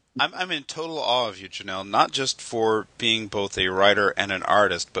 I'm in total awe of you, Jennell, not just for being both a writer and an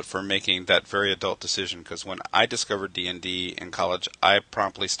artist, but for making that very adult decision. Because when I discovered D&D in college, I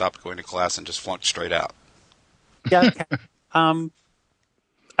promptly stopped going to class and just flunked straight out. Yeah. Okay.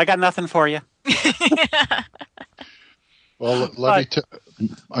 I got nothing for you. Well,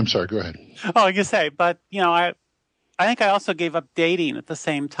 I'm sorry. Go ahead. Oh, I can say, but I think I also gave up dating at the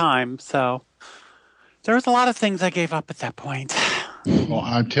same time. So there was a lot of things I gave up at that point. Well,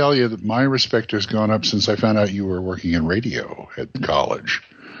 I tell you that my respect has gone up since I found out you were working in radio at college.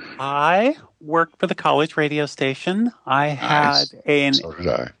 I worked for the college radio station. I had a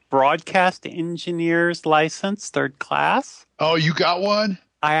broadcast engineer's license, 3rd class. Oh, you got one?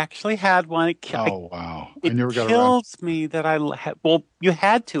 I actually had one. Wow. I never got around. It kills me that you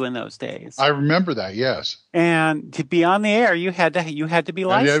had to in those days. I remember that, yes. And to be on the air, you had to be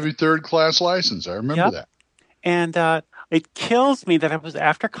licensed. You have your 3rd class license. I remember that. And it kills me that I was,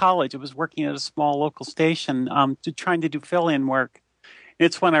 after college, I was working at a small local station trying to do fill-in work.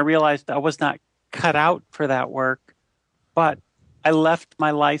 It's when I realized I was not cut out for that work. But I left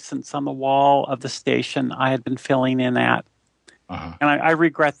my license on the wall of the station I had been filling in at. Uh-huh. And I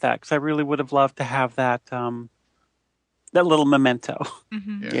regret that because I really would have loved to have that little memento.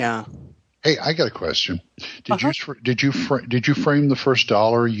 Mm-hmm. Yeah. Hey, I got a question. Did you frame the first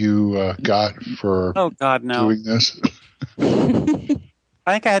dollar you got for doing this?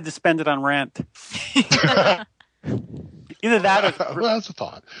 I think I had to spend it on rent. Either that or... Well, that's a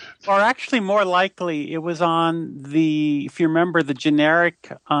thought. Or actually, more likely, it was on if you remember, the generic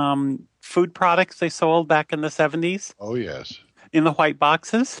food products they sold back in the 70s. Oh, yes. In the white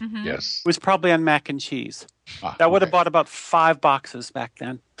boxes. Mm-hmm. Yes. It was probably on mac and cheese. I would have bought about 5 boxes back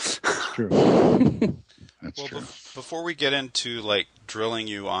then. That's true. That's true. Before we get into drilling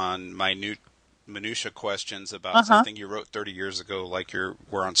you on minutia questions about something you wrote 30 years ago, like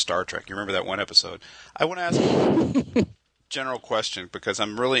we're on Star Trek. You remember that one episode? I want to ask you a general question because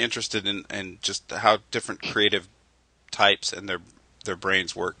I'm really interested in just how different creative types and their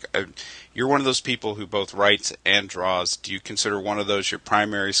brains work. You're one of those people who both writes and draws. Do you consider one of those your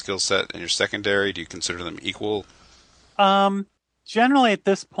primary skill set and your secondary? Do you consider them equal? Generally, at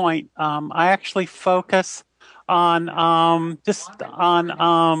this point, I actually focus on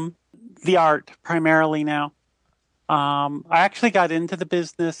the art primarily now. I actually got into the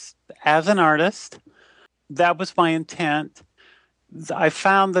business as an artist. That was my intent. I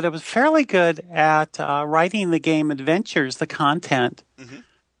found that I was fairly good at writing the game adventures, the content. Mm-hmm.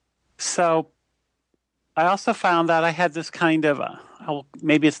 So I also found that I had this kind of,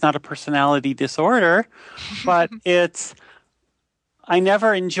 maybe it's not a personality disorder, but I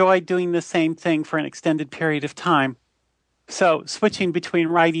never enjoyed doing the same thing for an extended period of time. So switching between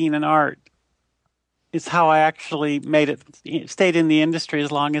writing and art is how I actually stayed in the industry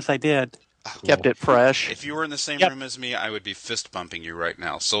as long as I did. Cool. Kept it fresh. If you were in the same room as me, I would be fist bumping you right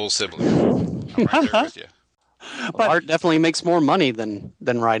now. Soul sibling. I'm right there with you. Well, art definitely makes more money than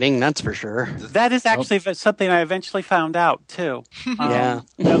writing, that's for sure. That is actually something I eventually found out, too. Yeah.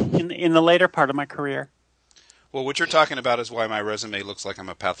 In the later part of my career. Well, what you're talking about is why my resume looks like I'm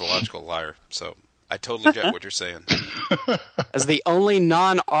a pathological liar. So I totally get what you're saying. As the only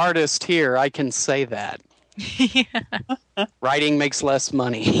non-artist here, I can say that. Writing makes less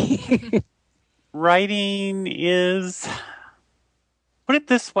money. Writing is... Put it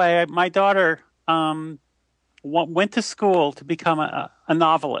this way, my daughter went to school to become a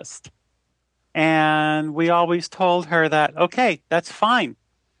novelist. And we always told her that, okay, that's fine.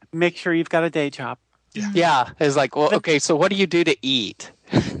 Make sure you've got a day job. Yeah. It's like, well, okay, so what do you do to eat?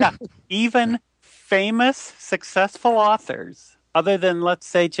 Yeah, even famous, successful authors, other than, let's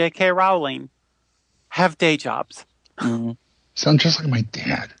say, J.K. Rowling, have day jobs. Mm-hmm. Sound just like my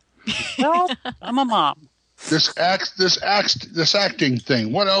dad. Well, I'm a mom. This acting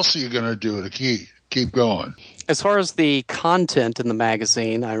thing. What else are you going to do to keep going? As far as the content in the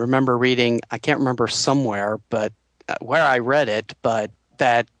magazine, I remember reading. I can't remember somewhere, but where I read it, but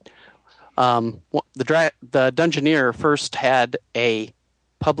that the Dungeoneer first had a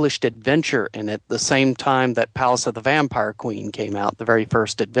published adventure in it the same time that Palace of the Vampire Queen came out, the very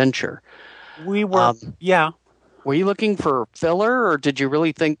first adventure. We were, yeah. were you looking for filler, or did you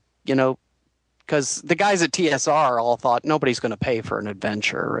really think, because the guys at TSR all thought nobody's going to pay for an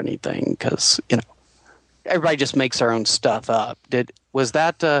adventure or anything, because, everybody just makes their own stuff up. Was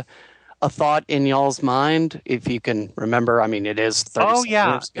that a thought in y'all's mind, if you can remember? I mean, it is 30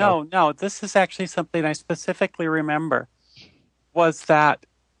 years ago. No, this is actually something I specifically remember, was that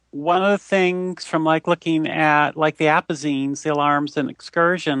one of the things from looking at the apazines, the alarms and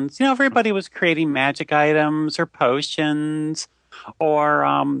excursions, everybody was creating magic items or potions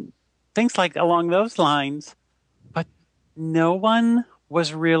or things along those lines, but no one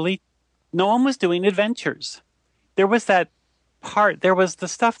was doing adventures. There was that part, there was the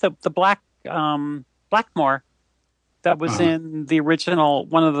stuff that the Blackmore that was in the original,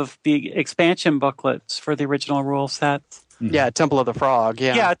 one of the expansion booklets for the original rule sets. Yeah, Temple of the Frog,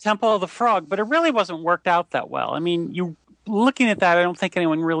 yeah. Yeah, Temple of the Frog, but it really wasn't worked out that well. I mean, looking at that, I don't think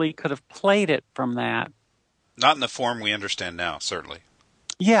anyone really could have played it from that. Not in the form we understand now, certainly.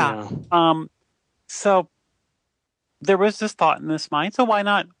 Yeah. So there was this thought in this mind, so why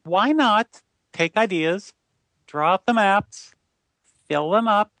not take ideas, draw out the maps, fill them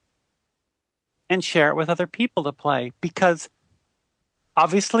up, and share it with other people to play? Because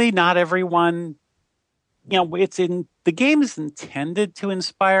obviously not everyone, the game is intended to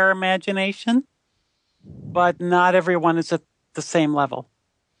inspire imagination, but not everyone is at the same level.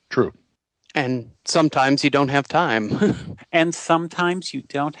 True. And sometimes you don't have time. And sometimes you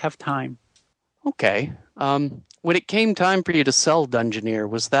don't have time. Okay. When it came time for you to sell Dungeoneer,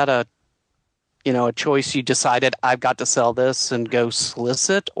 was that a choice you decided, I've got to sell this and go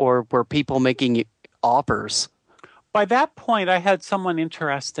solicit, or were people making you offers? By that point, I had someone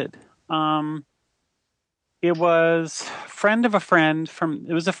interested. It was a friend of a friend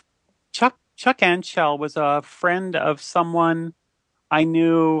Chuck Anshell was a friend of someone I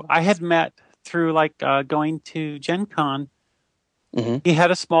knew. I had met through going to Gen Con. Mm-hmm. He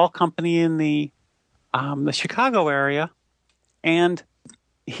had a small company in the Chicago area, and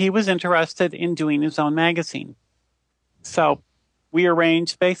he was interested in doing his own magazine. So we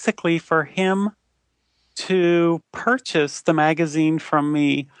arranged basically for him to purchase the magazine from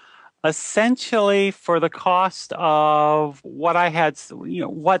me, essentially for the cost of what I had,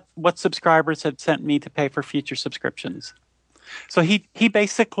 what subscribers had sent me to pay for future subscriptions. So he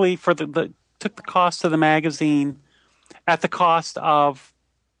basically took the cost of the magazine at the cost of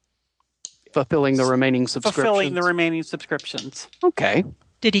fulfilling the remaining subscriptions. Okay.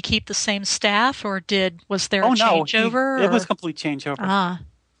 Did he keep the same staff, or was there a changeover? It was complete changeover.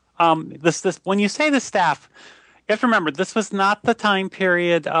 This when you say the staff, you have to remember, this was not the time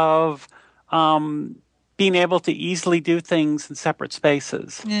period of being able to easily do things in separate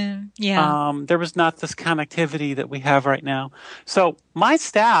spaces. Yeah. There was not this connectivity that we have right now. So my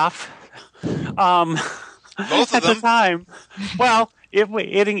staff, both of them, the time, well,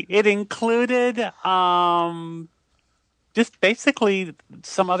 it included just basically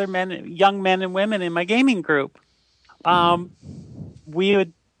some other young men and women in my gaming group. We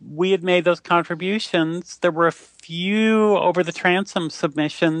had made those contributions. There were a few over the transom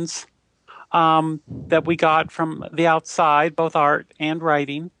submissions that we got from the outside, both art and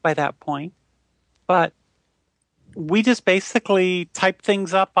writing by that point. But we just basically typed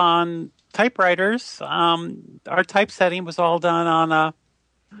things up on typewriters. Our typesetting was all done on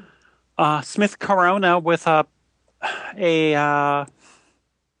a Smith Corona with a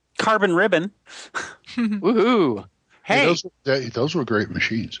carbon ribbon. Woohoo! Hey, those were great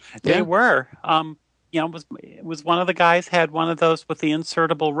machines. They were. It was one of the guys had one of those with the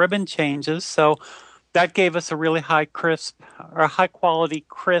insertable ribbon changes, so that gave us a really high quality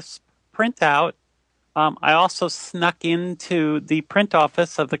crisp printout. I also snuck into the print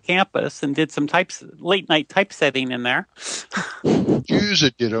office of the campus and did some late night typesetting in there. Use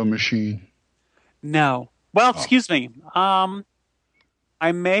a Ditto machine? No. Well, excuse me. I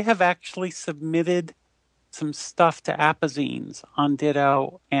may have actually submitted some stuff to apazines on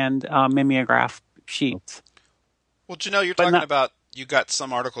Ditto and mimeograph sheets. Well, Jennell, you're talking about you got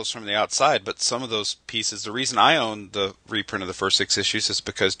some articles from the outside, but some of those pieces, the reason I own the reprint of the first 6 issues is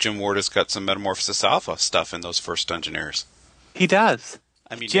because Jim Ward has got some Metamorphosis Alpha stuff in those first Dungeoneers. He does.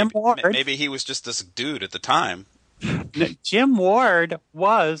 I mean, Ward, maybe he was just this dude at the time. Jim Ward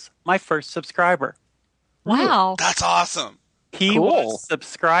was my first subscriber. Wow. That's awesome. He was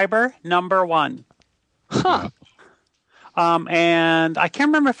subscriber number 1. Huh. And I can't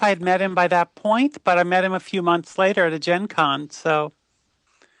remember if I had met him by that point, but I met him a few months later at a Gen Con. So,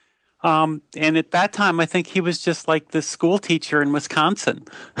 and at that time, I think he was just like this school teacher in Wisconsin.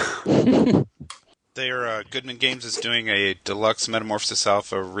 Goodman Games is doing a deluxe Metamorphosis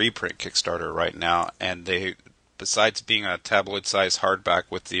Alpha reprint Kickstarter right now, and they besides being a tabloid-sized hardback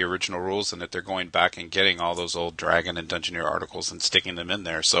with the original rules in it, they're going back and getting all those old Dragon and Dungeoneer articles and sticking them in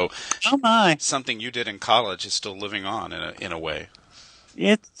there. So, oh my, something you did in college is still living on in a way.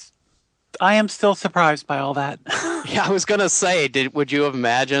 I am still surprised by all that. Yeah, I was gonna say, would you have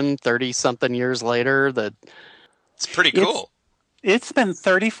imagined 30-something years later that it's pretty cool? It's been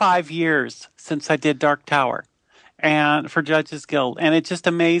 35 years since I did Dark Tower, and for Judges Guild, and it just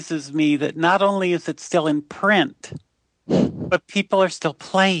amazes me that not only is it still in print, but people are still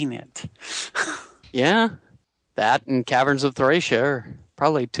playing it. Yeah, that and Caverns of Thracia are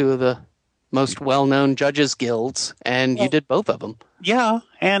probably two of the most well-known Judges Guilds, and you did both of them. Yeah,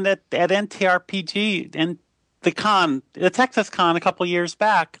 and at NTRPG and the Texas Con a couple years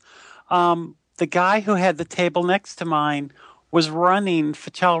back, the guy who had the table next to mine was running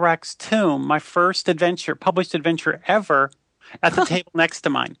Fachelrak's Tomb, my first published adventure ever, at the table next to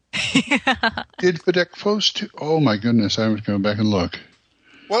mine. Did Fidek Fos too? Oh my goodness, I was going back and look.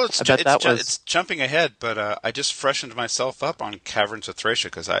 Well, it's jumping ahead, but I just freshened myself up on Caverns of Thracia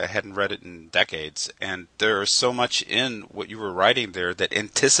because I hadn't read it in decades, and there is so much in what you were writing there that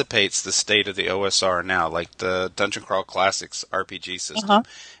anticipates the state of the OSR now. Like the Dungeon Crawl Classics RPG system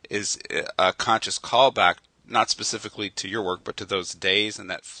is a conscious callback, not specifically to your work, but to those days and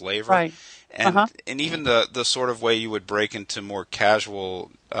that flavor. Right. And even the sort of way you would break into more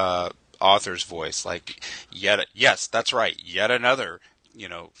casual author's voice, like, yes, that's right, yet another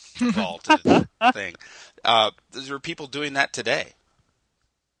vaulted thing. There are people doing that today.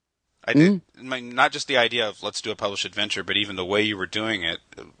 I mean, not just the idea of let's do a published adventure, but even the way you were doing it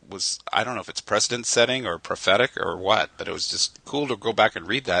was, I don't know if it's precedent setting or prophetic or what, but it was just cool to go back and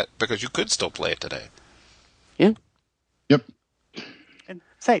read that because you could still play it today. Yeah. Yep. And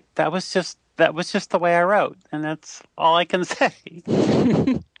say that was just the way I wrote, and that's all I can say.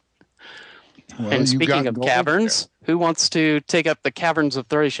 Well, and speaking of caverns, who wants to take up the Caverns of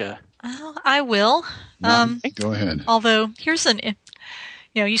Thracia? I will. Go ahead. Although, here's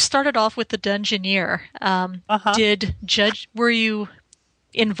you started off with the Dungeoneer. Were you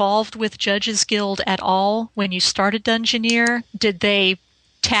involved with Judges Guild at all when you started Dungeoneer? Did they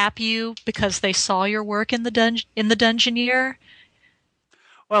tap you because they saw your work in the Dungeoneer?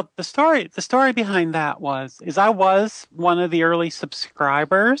 Well, the story behind that is I was one of the early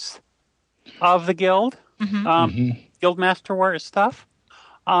subscribers of the guild, Guildmaster War stuff.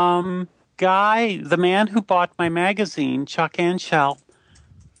 The man who bought my magazine, Chuck Anshell,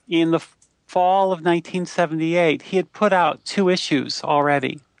 in the fall of 1978, he had put out 2 issues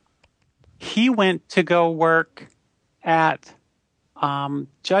already. He went to go work at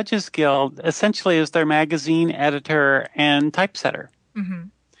Judges Guild, essentially as their magazine editor and typesetter,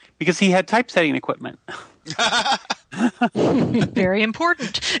 because he had typesetting equipment. Very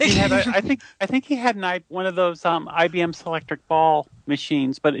important. He had I think he had one of those IBM Selectric Ball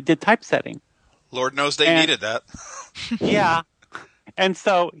machines, but it did typesetting. Lord knows they needed that. Yeah, and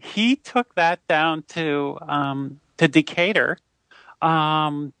so he took that down to Decatur,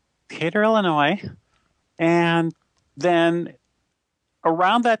 Illinois, and then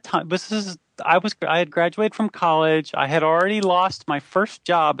around that time, I had graduated from college. I had already lost my first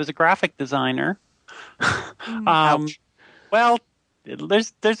job as a graphic designer. Well,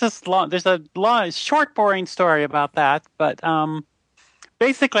 there's a short, boring story about that, but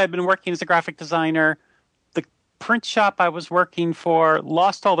basically, I'd been working as a graphic designer. The print shop I was working for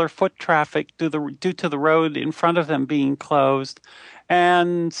lost all their foot traffic due to the road in front of them being closed,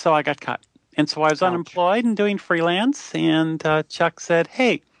 and so I got cut. And so I was unemployed and doing freelance. And Chuck said,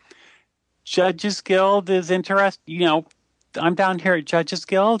 "Hey, Judges Guild is interested. I'm down here at Judges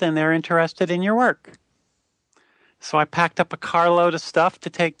Guild, and they're interested in your work." So I packed up a carload of stuff to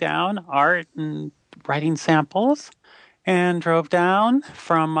take down, art and writing samples, and drove down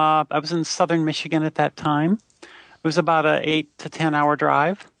from, I was in southern Michigan at that time. It was about an 8 to 10 hour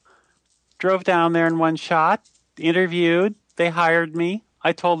drive. Drove down there in one shot, interviewed, they hired me.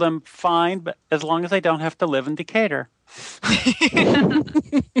 I told them, fine, but as long as I don't have to live in Decatur.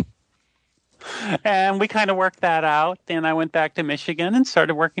 And we kind of worked that out. Then I went back to Michigan and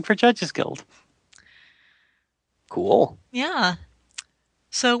started working for Judges Guild. Cool. Yeah.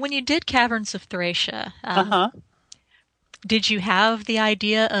 So when you did Caverns of Thracia, did you have the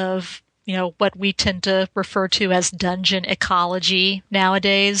idea of, what we tend to refer to as dungeon ecology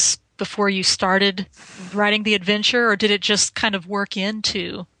nowadays before you started writing the adventure, or did it just kind of work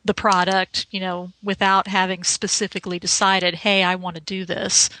into the product, without having specifically decided, hey, I want to do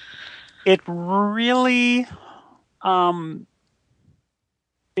this? It really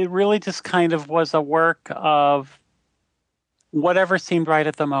just kind of was a work of whatever seemed right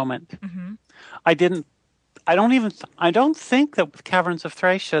at the moment. don't think that with Caverns of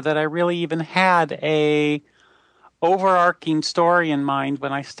Thracia that I really even had a overarching story in mind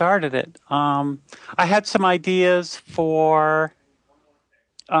when I started it. I had some ideas for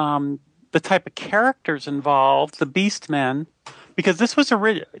the type of characters involved, the Beastmen, because this was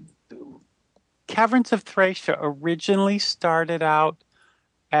Caverns of Thracia originally started out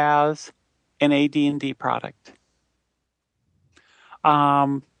as an AD&D product.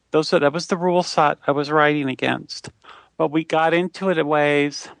 That was the rule set I was writing against. But we got into it a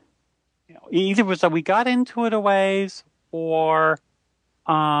ways. Either was that we got into it a ways, or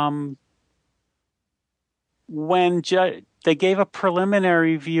when they gave a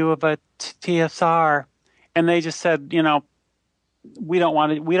preliminary view of a TSR, and they just said, we don't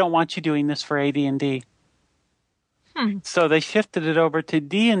want you doing this for AD&D. So they shifted it over to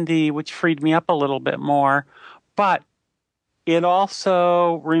D&D, which freed me up a little bit more, but it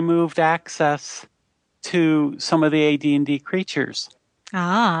also removed access to some of the AD&D creatures.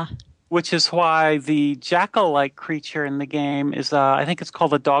 Which is why the jackal-like creature in the game is, I think it's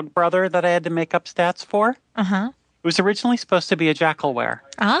called a dog brother that I had to make up stats for. It was originally supposed to be a jackalware.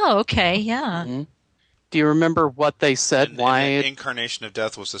 Oh, okay, yeah. Mm-hmm. Do you remember what they said? Why the Incarnation of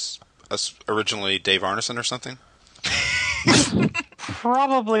Death was this originally Dave Arneson or something?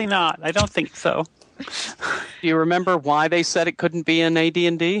 Probably not. I don't think so. Do you remember why they said it couldn't be in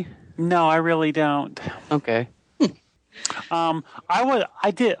AD&D? No, I really don't. Okay. I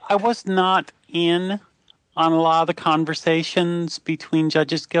was not in on a lot of the conversations between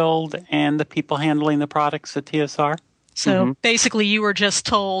Judges Guild and the people handling the products at TSR. So basically, you were just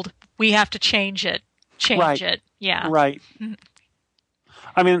told we have to change it. Change it. Yeah. Right.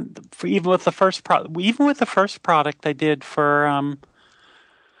 I mean, even with the first product I did for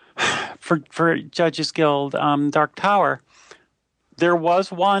Judges Guild, Dark Tower, there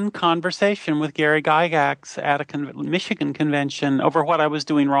was one conversation with Gary Gygax at a Michigan convention over what I was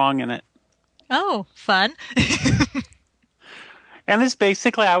doing wrong in it. Oh, fun. And it's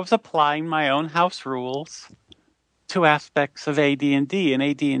basically I was applying my own house rules to aspects of AD&D. And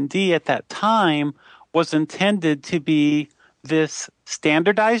AD&D at that time was intended to be this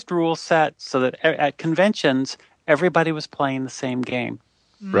standardized rule set so that at conventions, everybody was playing the same game.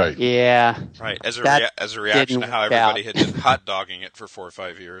 Right. Yeah. Right. As a reaction to how everybody had been hot dogging it for 4 or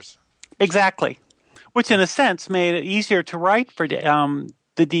 5 years. Exactly. Which, in a sense, made it easier to write for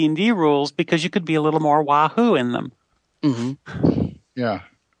the D&D rules because you could be a little more wahoo in them. Mm-hmm. Yeah.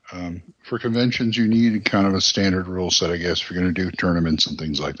 For conventions, you need kind of a standard rule set, I guess, if you're going to do tournaments and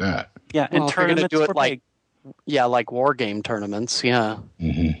things like that. Yeah, and tournaments do it were like big. like war game tournaments. Yeah.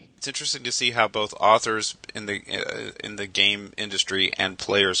 Mm-hmm. It's interesting to see how both authors in the game industry and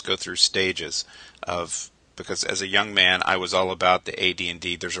players go through stages of, because as a young man I was all about the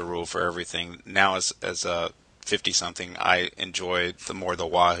AD&D. There's a rule for everything. Now as a 50-something, I enjoy the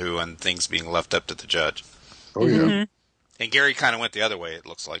wahoo and things being left up to the judge. Oh yeah. Mm-hmm. And Gary kind of went the other way. It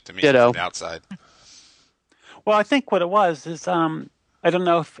looks like to me Ditto. from the outside. Well, I think what it was is I don't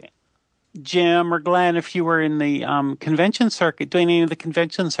know if Jim or Glenn, if you were in the convention circuit, doing any of the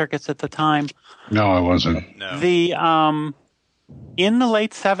convention circuits at the time. No, I wasn't. No. In the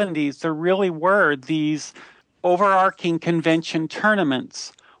late 70s, there really were these overarching convention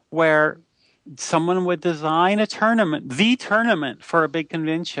tournaments where someone would design the tournament for a big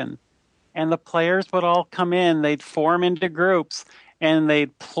convention, and the players would all come in, they'd form into groups, and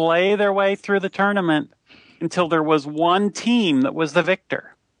they'd play their way through the tournament until there was one team that was the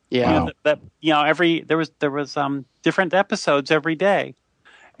victor. Yeah. There was different episodes every day,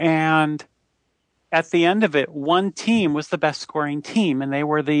 and at the end of it, one team was the best scoring team, and they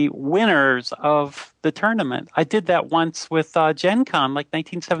were the winners of the tournament. I did that once with Gen Con, like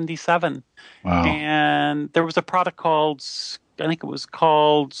 1977. Wow. And there was a product called Scrap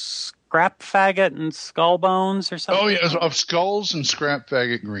Faggot and Skull Bones or something. Oh, yeah, of Skulls and Scrap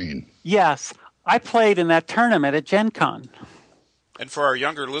Faggot Green. Yes. I played in that tournament at Gen Con. And for our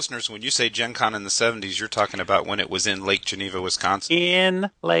younger listeners, when you say Gen Con in the 70s, you're talking about when it was in Lake Geneva, Wisconsin.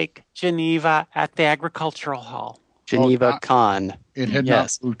 In Lake Geneva at the Agricultural Hall. Geneva Con. It had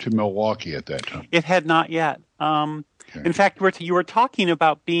not moved to Milwaukee at that time. It had not yet. Okay. In fact, you were talking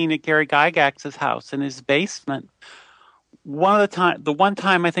about being at Gary Gygax's house in his basement. The one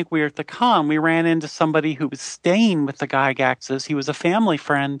time I think we were at the con, we ran into somebody who was staying with the Gygaxes. He was a family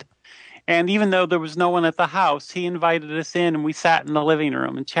friend. And even though there was no one at the house, he invited us in, and we sat in the living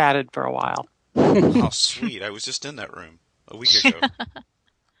room and chatted for a while. How sweet. I was just in that room a week ago.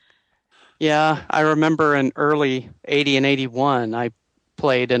 Yeah, I remember in early 80 and 81, I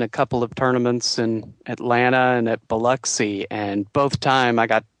played in a couple of tournaments in Atlanta and at Biloxi, and both time I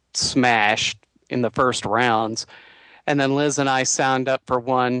got smashed in the first rounds. And then Liz and I signed up for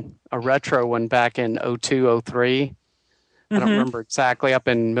a retro one back in 02, 03. I don't remember exactly, up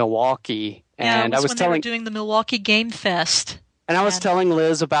in Milwaukee. Yeah, and it was I was when telling they were doing the Milwaukee Game Fest. And I was telling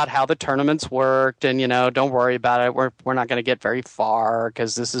Liz about how the tournaments worked, and don't worry about it. We're not going to get very far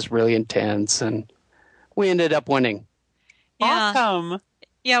because this is really intense, and we ended up winning. Yeah. Awesome.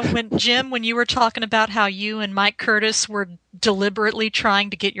 Yeah, when you were talking about how you and Mike Curtis were deliberately trying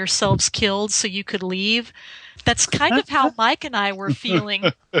to get yourselves killed so you could leave, that's kind of how Mike and I were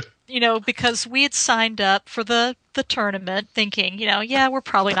feeling, because we had signed up for the tournament thinking, we're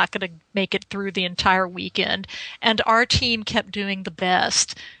probably not going to make it through the entire weekend. And our team kept doing the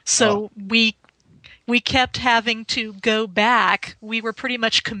best. So we kept having to go back. We were pretty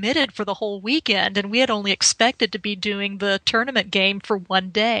much committed for the whole weekend, and we had only expected to be doing the tournament game for one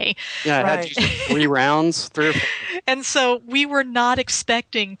day. Yeah, it had 3 rounds, 3 or 4. And so we were not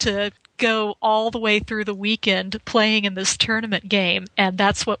expecting to go all the way through the weekend playing in this tournament game, and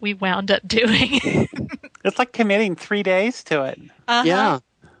that's what we wound up doing. It's like committing 3 days to it. Uh-huh. Yeah.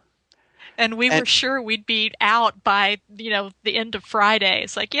 And we were sure we'd be out by, the end of Friday.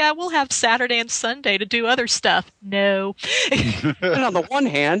 It's like, yeah, we'll have Saturday and Sunday to do other stuff. No. And on the one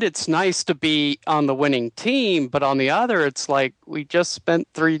hand, it's nice to be on the winning team, but on the other, it's like we just spent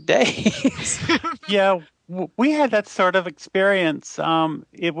 3 days. Yeah, we had that sort of experience.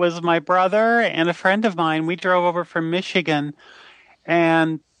 It was my brother and a friend of mine. We drove over from Michigan,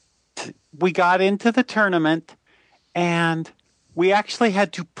 and we got into the tournament, and we actually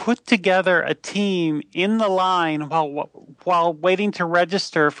had to put together a team in the line while waiting to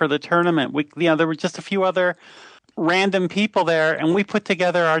register for the tournament. There were just a few other random people there, and we put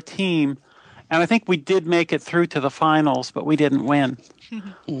together our team. And I think we did make it through to the finals, but we didn't win.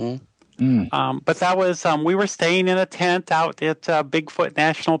 But that was we were staying in a tent out at Bigfoot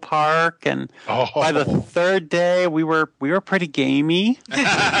National Park, and by the third day we were pretty gamey.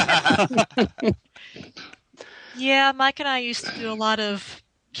 Yeah, Mike and I used to do a lot of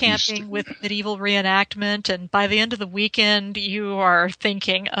camping with medieval reenactment, and by the end of the weekend, you are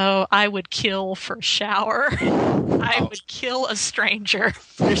thinking, oh, I would kill for a shower. I would kill a stranger.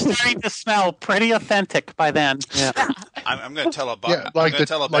 You're starting to smell pretty authentic by then. Yeah. I'm going to tell a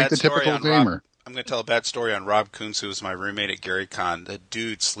typical gamer. I'm going to tell a bad story on Rob Kuntz, who was my roommate at GaryCon. The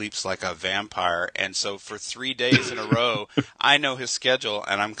dude sleeps like a vampire, and so for 3 days in a row, I know his schedule,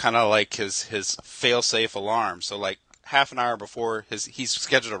 and I'm kind of like his fail-safe alarm. So like half an hour before he's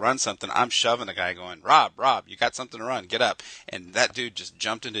scheduled to run something, I'm shoving the guy going, Rob, you got something to run, get up. And that dude just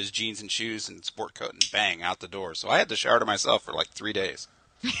jumped into his jeans and shoes and sport coat and bang, out the door. So I had to shower to myself for like 3 days.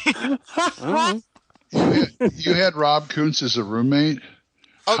 You had Rob Kuntz as a roommate?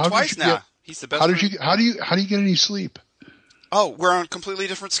 Oh, twice now. He's the best. How do you get any sleep? Oh, we're on completely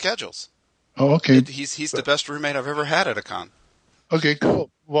different schedules. Oh, okay. He's the best roommate I've ever had at a con. Okay, cool.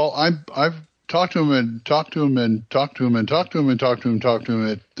 Well, I've talked to him at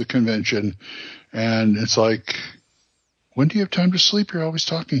the convention, and it's like, when do you have time to sleep? You're always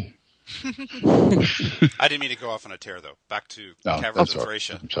talking. I didn't mean to go off on a tear, though. Back to Caverns of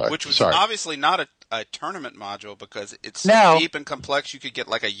Thracia, which was obviously not a tournament module because it's so deep and complex. You could get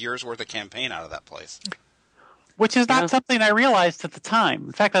like a year's worth of campaign out of that place. Which is not something I realized at the time.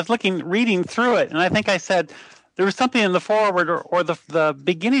 In fact, I was reading through it, and I think I said there was something in the foreword or the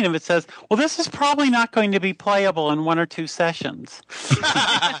beginning of it says, well, this is probably not going to be playable in 1 or 2 sessions.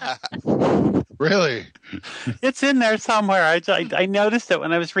 Really? It's in there somewhere. I noticed it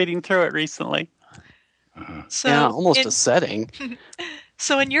when I was reading through it recently. Almost a setting.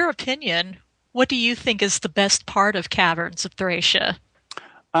 So in your opinion, what do you think is the best part of Caverns of Thracia?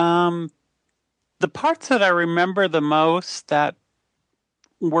 The parts that I remember the most that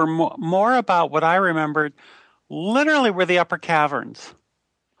were more about what I remembered literally were the upper caverns.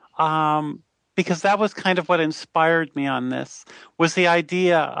 Because that was kind of what inspired me on this, was the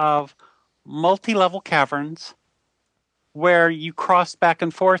idea of multi-level caverns where you crossed back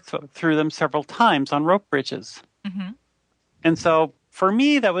and forth through them several times on rope bridges. Mm-hmm. And so for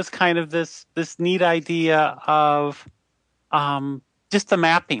me, that was kind of this neat idea of just the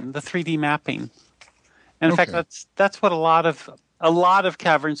mapping, the 3D mapping. And in fact, that's what a lot of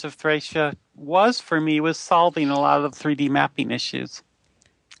Caverns of Thracia was for me, was solving a lot of the 3D mapping issues.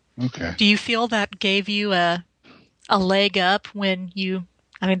 Okay. Do you feel that gave you a leg up when you?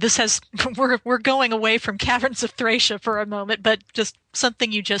 I mean, we're going away from Caverns of Thracia for a moment, but just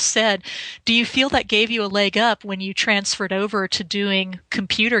something you just said. Do you feel that gave you a leg up when you transferred over to doing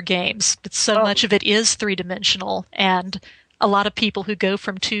computer games? But so much of it is 3-dimensional, and a lot of people who go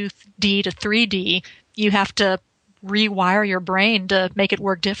from 2D to 3D, you have to rewire your brain to make it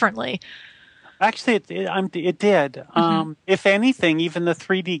work differently. Actually, it did. If anything, even the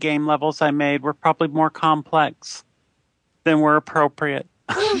 3D game levels I made were probably more complex than were appropriate.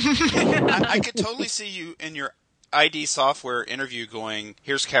 I could totally see you in your ID software interview going,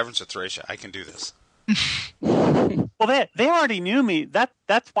 here's Caverns of Thracia, I can do this. Well, they already knew me.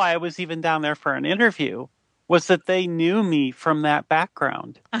 That's why I was even down there for an interview, was that they knew me from that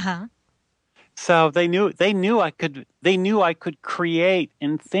background. Uh-huh. So they knew I could create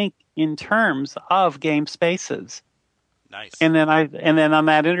and think in terms of game spaces. Nice. And then on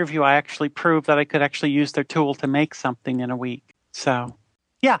that interview, I actually proved that I could actually use their tool to make something in a week. So,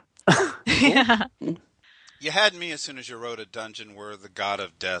 yeah. Yeah. You had me as soon as you wrote a dungeon where the god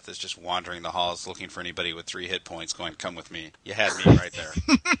of death is just wandering the halls looking for anybody with 3 hit points going, come with me. You had me right there.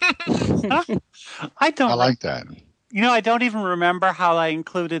 I like that. I don't even remember how I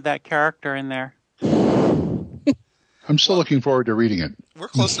included that character in there. I'm still looking forward to reading it. We're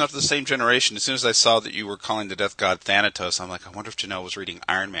close enough to the same generation. As soon as I saw that you were calling the death god Thanatos, I'm like, I wonder if Jennell was reading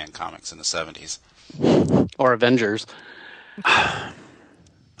Iron Man comics in the 70s. Or Avengers.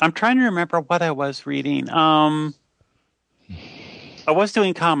 I'm trying to remember what I was reading. I was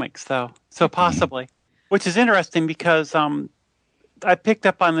doing comics, though, so possibly. Which is interesting because I picked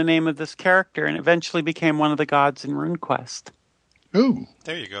up on the name of this character and eventually became one of the gods in RuneQuest. Ooh.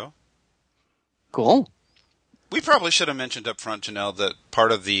 There you go. Cool. We probably should have mentioned up front, Jennell, that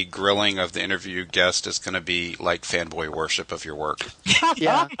part of the grilling of the interview guest is going to be like fanboy worship of your work.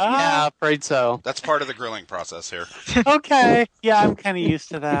 Yeah, afraid so. That's part of the grilling process here. Okay. Yeah, I'm kind of used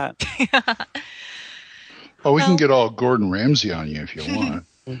to that. Oh, we can get all Gordon Ramsay on you if you want.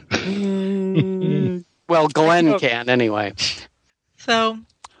 Well, Glenn can anyway. So,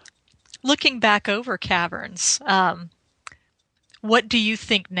 looking back over Caverns, what do you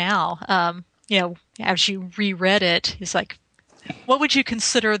think now? As you reread it, it's like, what would you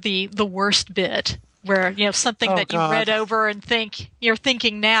consider the worst bit? Where, something that you read over and you're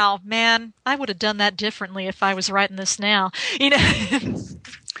thinking now, man, I would have done that differently if I was writing this now.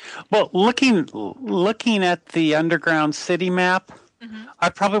 Well, looking at the underground city map, I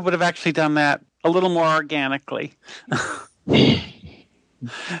probably would have actually done that a little more organically.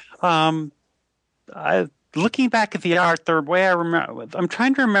 Looking back at the art, the way I remember, I'm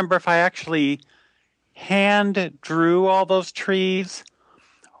trying to remember if I actually hand drew all those trees,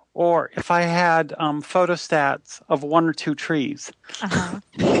 or if I had photostats of 1 or 2 trees. Uh-huh.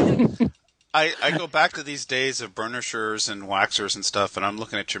 I go back to these days of burnishers and waxers and stuff, and I'm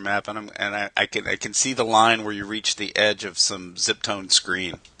looking at your map, and I can see the line where you reach the edge of some zip-tone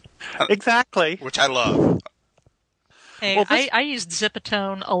screen. Exactly. Which I love. Hey, well, I used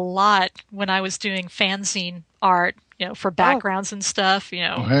Zipatone a lot when I was doing fanzine art, for backgrounds and stuff.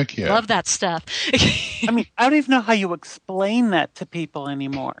 Oh, heck yeah. Love that stuff. I mean, I don't even know how you explain that to people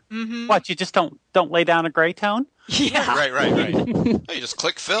anymore. Mm-hmm. What, you just don't lay down a gray tone? Yeah. Right. You just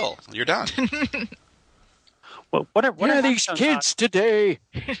click fill. You're done. Well, what are these kids today?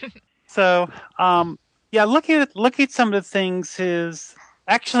 So, looking at some of the things is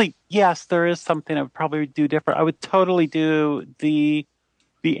actually, yes, there is something I would probably do different. I would totally do the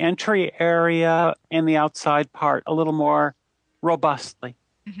entry area and the outside part a little more robustly.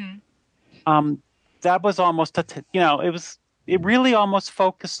 Mm-hmm. That was almost it really almost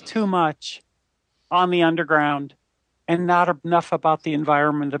focused too much on the underground and not enough about the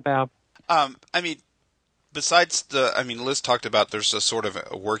environment above. Liz talked about there's a sort of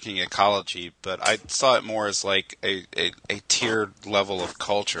a working ecology, but I saw it more as like a tiered level of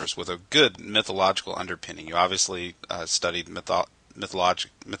cultures with a good mythological underpinning. You obviously studied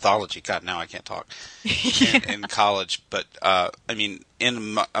mythology. God, now I can't talk. In college, but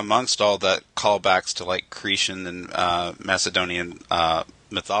amongst all that callbacks to like Cretan and Macedonian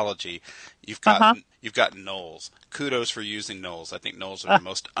mythology, you've got gnolls. Kudos for using gnolls. I think gnolls are the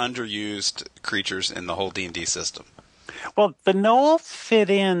most underused creatures in the whole D&D system. Well, the gnolls fit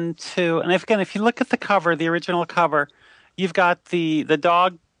into, and if you look at the cover, the original cover, you've got the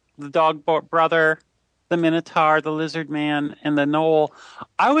dog brother, the Minotaur, the Lizard Man, and the Gnoll.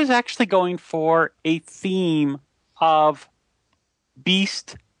 I was actually going for a theme of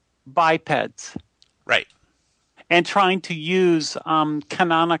beast bipeds. Right. And trying to use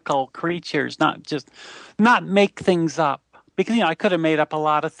canonical creatures, not make things up. Because, I could have made up a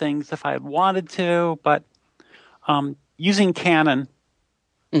lot of things if I had wanted to, but using canon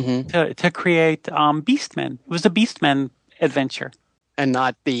to create Beastmen. It was a Beastmen adventure. And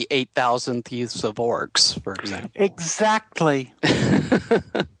not the 8,000th use of orcs, for example. Exactly.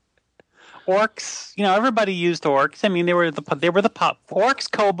 Orcs, everybody used orcs. I mean, they were the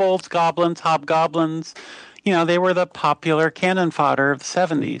orcs, kobolds, goblins, hobgoblins. They were the popular cannon fodder of the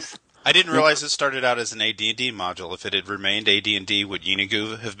 70s. I didn't realize it started out as an AD&D module. If it had remained AD&D, would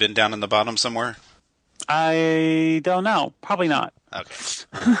Yeenagoo have been down in the bottom somewhere? I don't know. Probably not.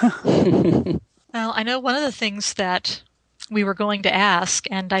 Okay. Well, I know one of the things that we were going to ask,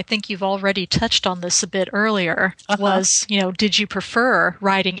 and I think you've already touched on this a bit earlier, was, did you prefer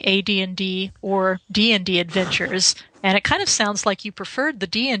writing AD&D or D&D adventures? And it kind of sounds like you preferred the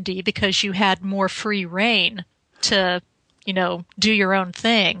D&D because you had more free reign to, do your own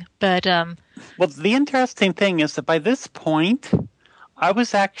thing. But well, the interesting thing is that by this point, I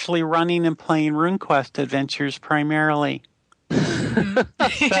was actually running and playing RuneQuest adventures primarily.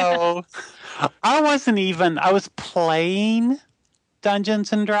 So I was playing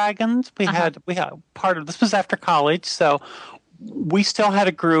Dungeons and Dragons. We had part of this was after college, so we still had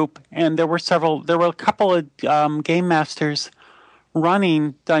a group, and there were a couple of game masters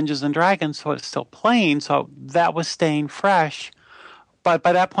running Dungeons and Dragons, so it's still playing, so that was staying fresh. But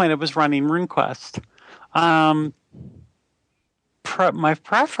by that point, I was running RuneQuest. My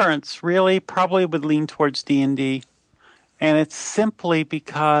preference really probably would lean towards D&D, and it's simply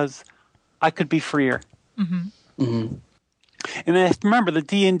because I could be freer. Mm-hmm. Mm-hmm. And I remember the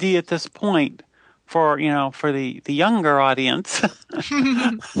D&D at this point for the younger audience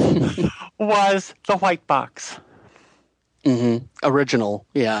was the white box. Mm-hmm. Original,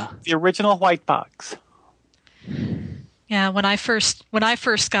 yeah. The original white box. Yeah, when I first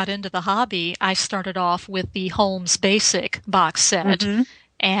got into the hobby, I started off with the Holmes Basic box set,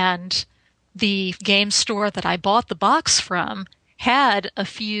 and the game store that I bought the box from had a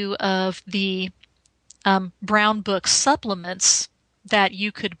few of the Brown Book supplements that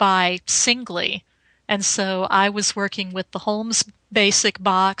you could buy singly. And so I was working with the Holmes Basic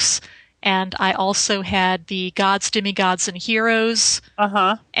box, and I also had the Gods, Demigods, and Heroes,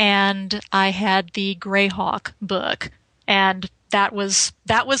 and I had the Greyhawk book. And that was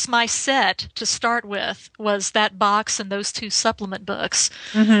my set to start with, was that box and those two supplement books.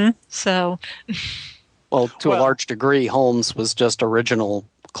 Mm-hmm. So... Well, to a large degree, Holmes was just original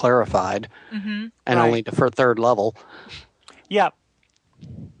clarified, and only for third level. Yeah.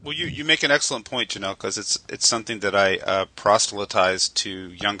 Well, you make an excellent point, Jennell, because it's something that I proselytize to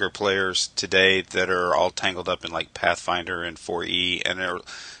younger players today that are all tangled up in like Pathfinder and 4E, and they're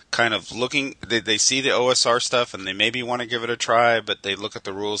kind of looking. They see the OSR stuff and they maybe want to give it a try, but they look at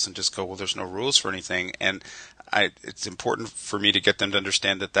the rules and just go, "Well, there's no rules for anything." And it's important for me to get them to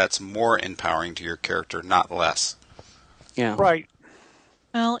understand that that's more empowering to your character, not less. Yeah. Right.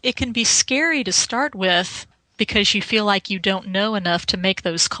 Well, it can be scary to start with because you feel like you don't know enough to make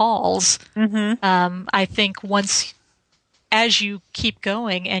those calls. Mm-hmm. I think as you keep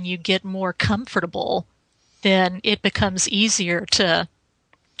going and you get more comfortable, then it becomes easier to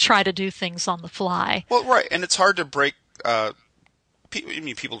try to do things on the fly. Well, right, and it's hard to break...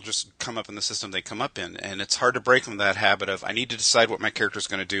 people just come up in the system they come up in, and it's hard to break them that habit of, I need to decide what my character's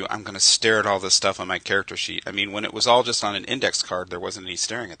going to do. I'm going to stare at all this stuff on my character sheet. I mean, when it was all just on an index card, there wasn't any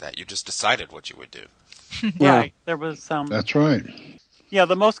staring at that. You just decided what you would do. Right. There was That's right. Yeah,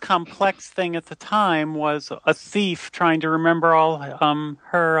 the most complex thing at the time was a thief trying to remember all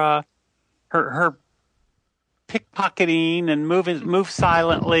her pickpocketing and move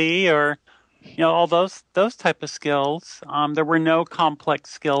silently, or all those type of skills. There were no complex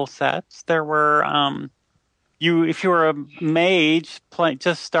skill sets. There were if you were a mage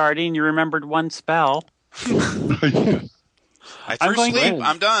just starting, you remembered one spell. I threw sleep.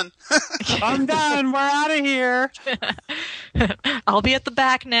 I'm done. I'm done. We're out of here. I'll be at the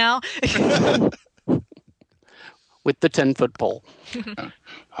back now. With the 10-foot pole.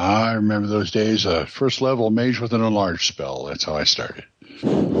 I remember those days. First level mage with an enlarged spell. That's how I started.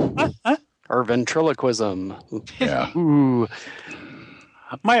 Or ventriloquism. Yeah. Ooh.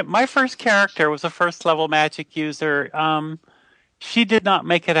 My first character was a first level magic user. She did not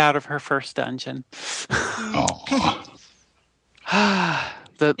make it out of her first dungeon. Oh.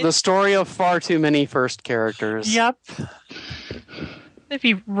 The story of far too many first characters. Yep. If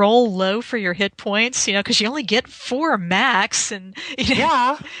you roll low for your hit points, because you only get 4 max, and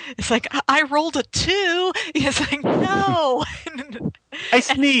yeah, it's like, I rolled a 2. It's like, no. I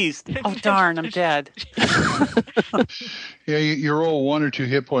sneezed. Oh darn, I'm dead. Yeah, you roll 1 or 2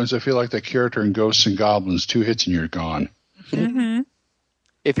 hit points. I feel like that character in Ghosts and Goblins, 2 hits and you're gone. Mm-hmm.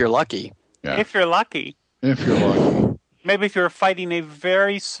 If you're lucky. Yeah. If you're lucky. If you're lucky. Maybe if you're fighting a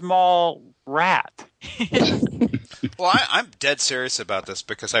very small rat. Well, I'm dead serious about this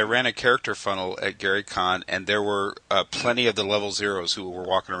because I ran a character funnel at GaryCon, and there were plenty of the level zeros who were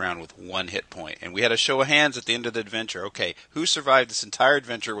walking around with 1 hit point. And we had a show of hands at the end of the adventure. Okay, who survived this entire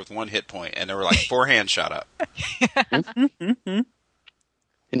adventure with 1 hit point? And there were like 4 hands shot up.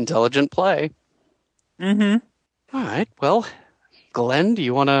 Intelligent play. Mm-hmm. All right. Well, Glenn, do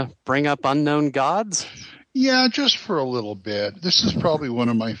you want to bring up Unknown Gods? Yeah, just for a little bit. This is probably one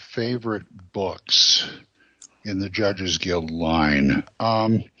of my favorite books in the Judges Guild line.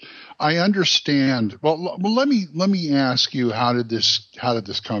 I understand. Well, let me ask you, how did this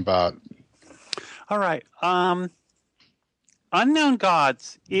come about? All right. Unknown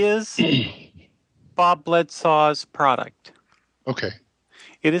Gods is Bob Bledsaw's product. Okay.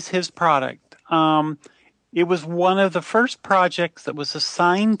 It is his product. It was one of the first projects that was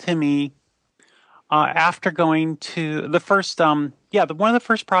assigned to me after going to the first. One of the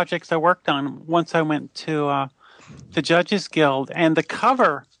first projects I worked on once I went to the Judges Guild, and the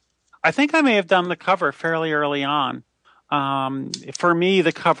cover. I think I may have done the cover fairly early on. For me,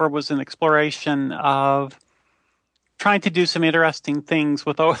 the cover was an exploration of trying to do some interesting things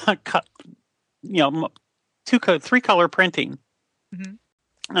with, 3-color printing. Mm-hmm.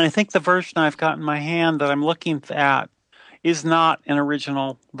 And I think the version I've got in my hand that I'm looking at is not an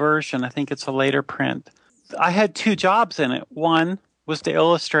original version. I think it's a later print. I had 2 jobs in it. One was to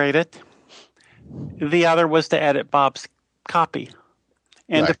illustrate it. The other was to edit Bob's copy.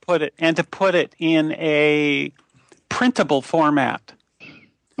 And right. to put it in a printable format.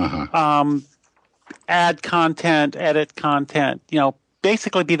 Uh-huh. Add content, edit content,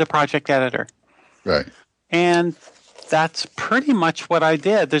 basically be the project editor. Right. And that's pretty much what I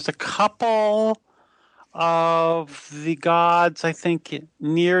did. There's a couple of the gods, I think,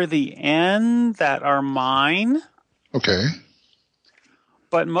 near the end that are mine. Okay.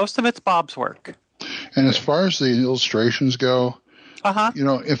 But most of it's Bob's work. And as far as the illustrations go,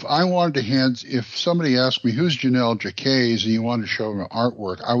 if somebody asked me who's Jennell Jaquays and you wanted to show them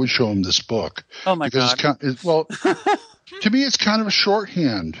artwork, I would show them this book. Oh my God! To me, it's kind of a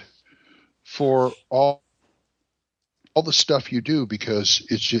shorthand for all the stuff you do, because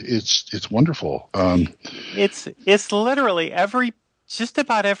it's wonderful. It's literally just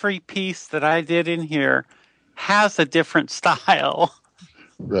about every piece that I did in here has a different style.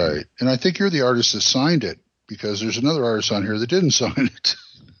 Right, and I think you're the artist that signed it, because there's another artist on here that didn't sign it.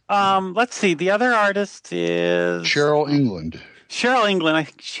 Let's see. The other artist is Cheryl England. Cheryl England. I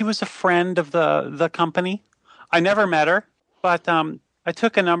think she was a friend of the company. I never met her, but I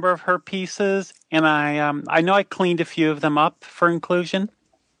took a number of her pieces, and I know I cleaned a few of them up for inclusion.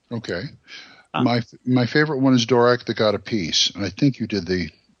 Okay. My favorite one is Dorak the God of Peace, and I think you did the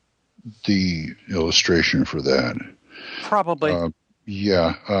illustration for that. Probably.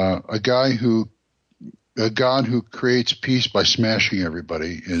 A god who creates peace by smashing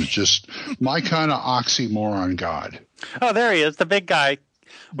everybody is just my kind of oxymoron god. Oh, there he is, the big guy.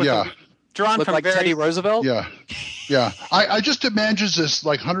 Drawn Look from like Teddy Roosevelt? Yeah. I just imagine this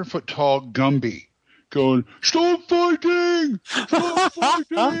 100-foot tall Gumby going, "Stop fighting! Stop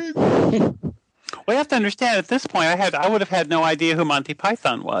fighting!" Well, you have to understand, at this point, I would have had no idea who Monty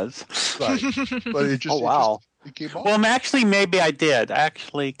Python was. Right. But it just, it came off. Well, actually, maybe I did,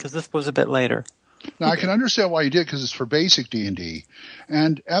 because this was a bit later. Now, I can understand why you did, because it's for basic D&D.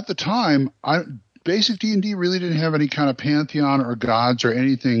 And at the time, basic D&D really didn't have any kind of pantheon or gods or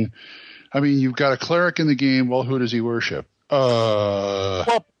anything. I mean, you've got a cleric in the game. Well, who does he worship?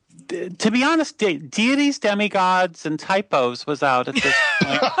 Well, to be honest, deities, demigods, and typos was out at this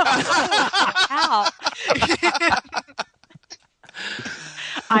point. Ow.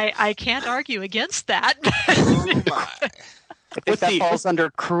 I can't argue against that. Oh my. I think that falls under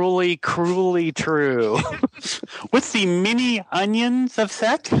cruelly true. With the mini onions of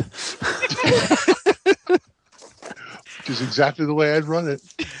Set? Which is exactly the way I'd run it.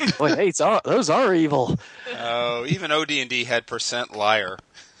 Boy, hey, those are evil. Oh, even OD&D had % liar.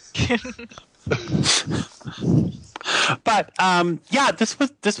 But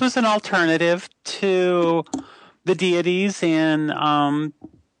this was an alternative to the deities in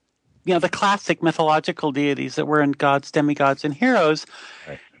the classic mythological deities that were in gods, demigods, and heroes,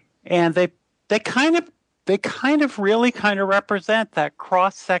 right. And they kind of really represent that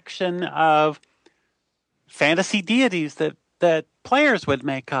cross section of fantasy deities that players would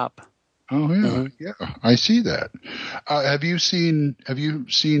make up. Oh yeah, yeah, I see that. Have you seen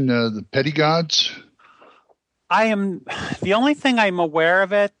the Petty Gods? The only thing I'm aware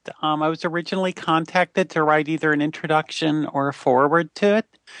of it. I was originally contacted to write either an introduction or a foreword to it.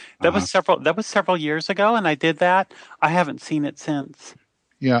 That was several years ago, and I did that. I haven't seen it since.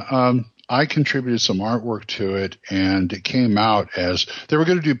 Yeah, I contributed some artwork to it, and it came out as they were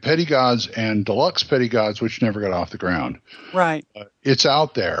going to do Petty Gods and Deluxe Petty Gods, which never got off the ground. Right. It's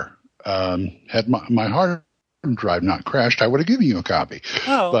out there. Had my hard drive not crashed, I would have given you a copy.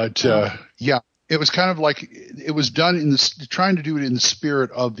 Oh. But yeah, it was kind of like it was done trying to do it in the spirit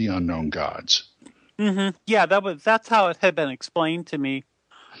of the Unknown Gods. Mm-hmm. Yeah, that's how it had been explained to me.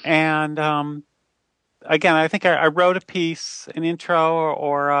 And again, I think I wrote a piece, an intro,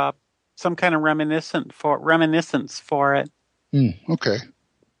 or some kind of reminiscence for it. Okay.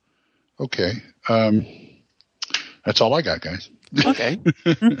 That's all I got, guys. Okay.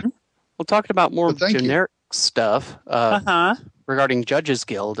 Mm-hmm. Well, talking about more generic stuff regarding Judges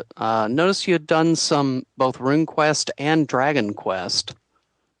Guild, notice you had done some both RuneQuest and Dragon Quest.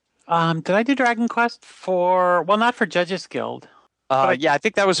 Did I do Dragon Quest not for Judges Guild. Yeah, I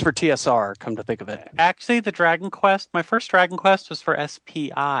think that was for TSR, come to think of it. Actually, my first Dragon Quest was for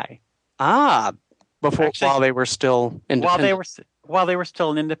SPI. While they were still independent. While they were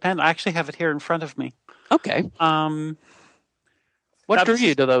still independent. I actually have it here in front of me. Okay. What drew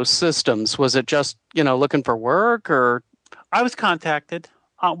you to those systems? Was it just, looking for work, or? I was contacted.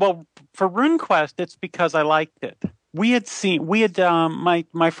 For RuneQuest, it's because I liked it.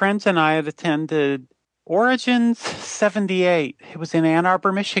 My friends and I had attended Origins 78. It was in Ann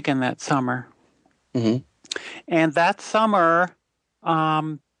Arbor, Michigan that summer. Mm-hmm. And that summer,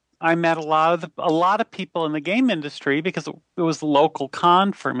 I met a lot of people in the game industry because it was a local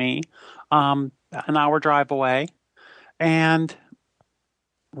con for me, an hour drive away. And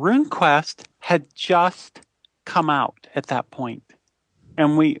RuneQuest had just come out at that point.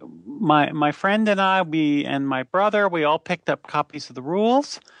 And my friend and I, and my brother, we all picked up copies of the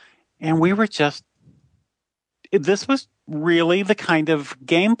rules, and we were this was really the kind of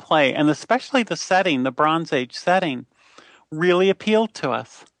gameplay, and especially the setting, the Bronze Age setting, really appealed to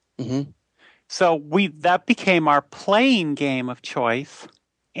us. Mm-hmm. So that became our playing game of choice.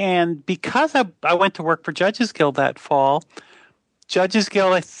 And because I went to work for Judges Guild that fall, Judges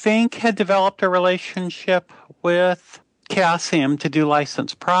Guild, I think, had developed a relationship with Chaosium to do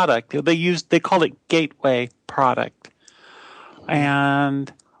licensed product. They called it gateway product.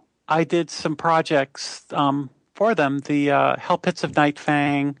 And I did some projects for them, the Hell Pits of Night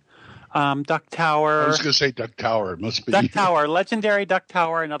Fang, Duck Tower. I was going to say Duck Tower. It must be. Duck Tower, Legendary Duck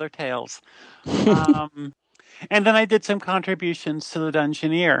Tower, and Other Tales. And then I did some contributions to the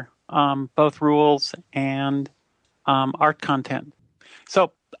Dungeoneer, both rules and art content.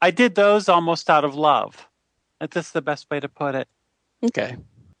 So I did those almost out of love. This is the best way to put it. Okay.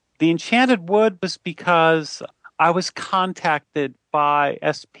 The Enchanted Wood was because I was contacted by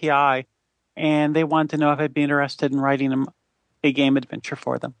SPI, and they wanted to know if I'd be interested in writing a game adventure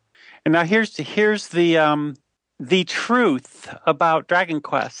for them. And now here's the truth about Dragon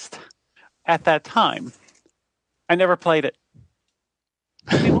Quest. At that time, I never played it.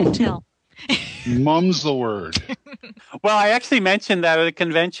 We won't tell. Mum's the word. Well, I actually mentioned that at a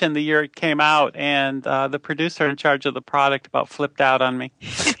convention the year it came out, and the producer in charge of the product about flipped out on me.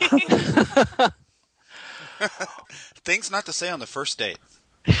 Things not to say on the first date.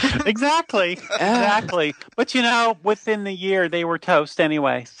 Exactly. But within the year they were toast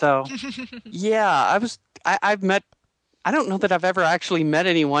anyway. So yeah, I don't know that I've ever actually met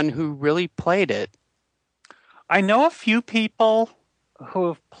anyone who really played it. I know a few people who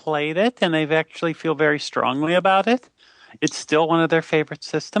have played it, and they've actually feel very strongly about it. It's still one of their favorite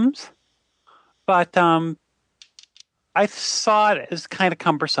systems, but I saw it as kind of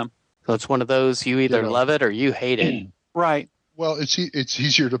cumbersome. So it's one of those, you either love it or you hate it. Right. Well, it's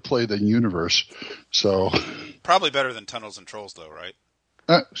easier to play than Universe, so probably better than Tunnels and Trolls, though, right?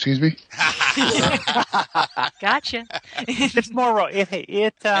 Excuse me. Gotcha. It's more. I'm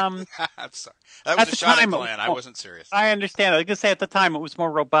sorry. That was a shot at Glenn. I wasn't serious. I understand. I was going to say at the time it was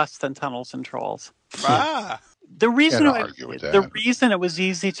more robust than Tunnels and Trolls. The reason it was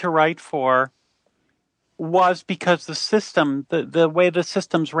easy to write for was because the system, the way the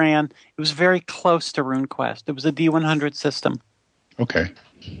systems ran, it was very close to RuneQuest. It was a D100 system. Okay.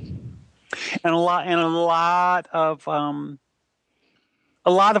 And a lot of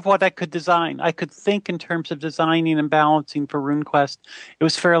what I could design, I could think in terms of designing and balancing for RuneQuest. It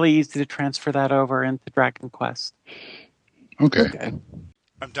was fairly easy to transfer that over into Dragon Quest. Okay.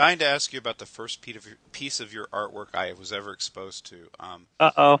 I'm dying to ask you about the first piece of your artwork I was ever exposed to.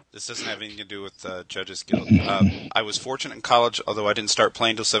 This doesn't have anything to do with Judges Guild. I was fortunate in college, although I didn't start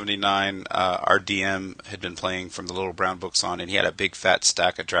playing till 79. Our DM had been playing from the Little Brown Books on, and he had a big fat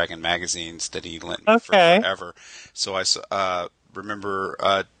stack of Dragon magazines that he lent me for forever. So I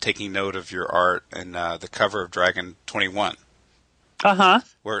remember taking note of your art and the cover of Dragon 21.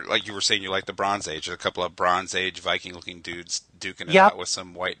 Where, like you were saying, you like the Bronze Age. A couple of Bronze Age Viking-looking dudes duking it out with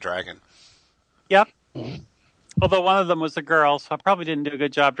some white dragon. Yep. Although one of them was a girl, so I probably didn't do a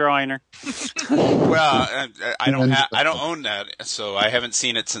good job drawing her. Well, I don't own that, so I haven't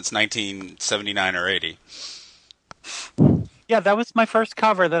seen it since 1979 or 80. Yeah, that was my first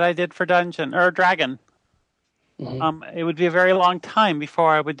cover that I did for Dragon. It would be a very long time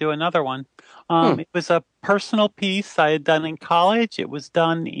before I would do another one. It was a personal piece I had done in college. It was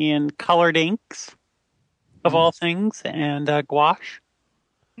done in colored inks, of all things, and gouache.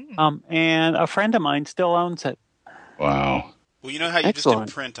 And a friend of mine still owns it. Wow. Well, you know how you just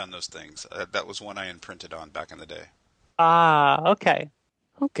imprint on those things? That was one I imprinted on back in the day. Ah, okay.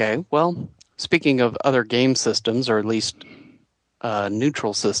 Okay, well, speaking of other game systems, or at least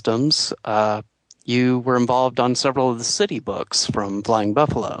neutral systems, you were involved on several of the city books from Flying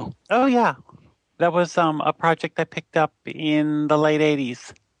Buffalo. Oh, yeah. That was a project I picked up in the late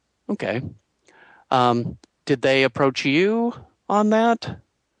 80s. Okay. Did they approach you on that?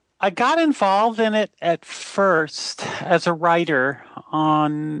 I got involved in it at first as a writer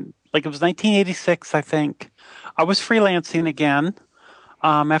on, it was 1986, I think. I was freelancing again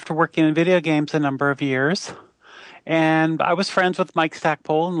after working in video games a number of years. And I was friends with Mike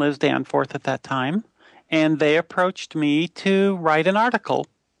Stackpole and Liz Danforth at that time. And they approached me to write an article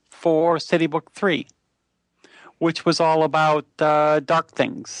for City Book 3, which was all about dark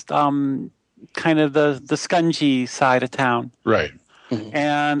things, kind of the scungy side of town. Right.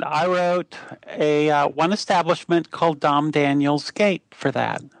 And I wrote one establishment called Dom Daniel's Gate for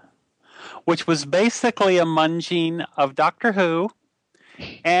that, which was basically a munging of Doctor Who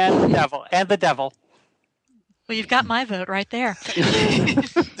and the devil. Well, you've got my vote right there.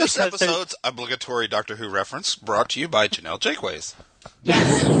 This episode's obligatory Doctor Who reference brought to you by Jennell Jaquays.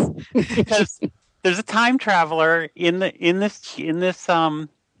 Because there's a time traveler in this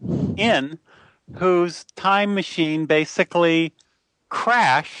inn whose time machine basically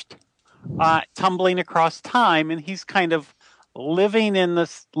crashed, tumbling across time, and he's kind of living in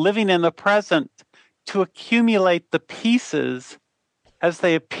the present to accumulate the pieces as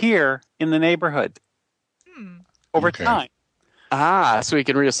they appear in the neighborhood over time. So he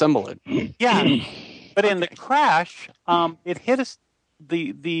can reassemble it. Yeah, but in the crash, it hit us.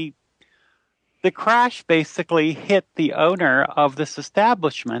 The crash basically hit the owner of this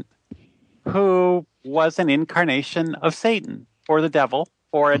establishment, who was an incarnation of Satan or the devil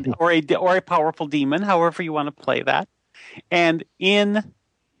or a powerful demon, however you want to play that. And in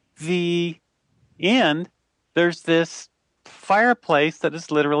the end, there's this fireplace that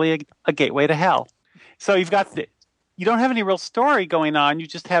is literally a gateway to hell. So you don't have any real story going on. You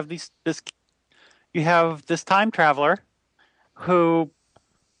just have this time traveler who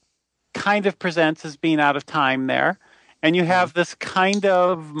kind of presents as being out of time there. And you have this kind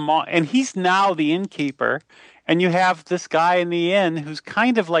of, and he's now the innkeeper, and you have this guy in the inn who's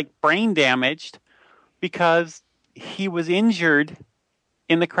kind of like brain damaged because he was injured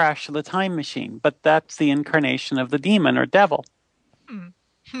in the crash of the time machine. But that's the incarnation of the demon or devil.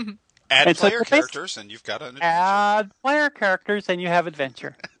 Add player characters and you've got an adventure. Add player characters and you have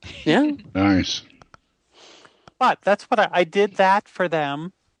adventure. Yeah. Nice. But that's what I did that for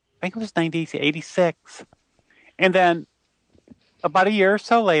them. I think it was 1986. And then about a year or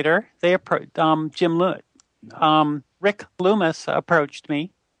so later, they approached Rick Loomis approached me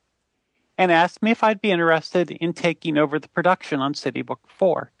and asked me if I'd be interested in taking over the production on City Book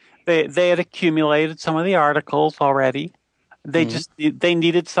 4. They had accumulated some of the articles already. They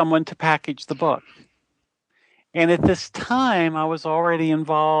needed someone to package the book. And at this time, I was already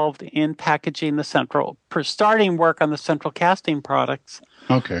involved in packaging starting work on the central casting products.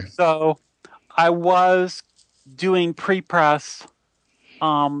 Okay. So I was doing pre-press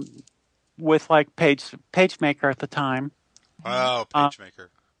with PageMaker at the time. Oh, PageMaker.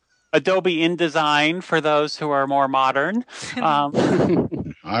 Adobe InDesign for those who are more modern.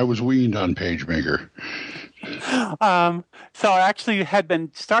 I was weaned on PageMaker. So I actually had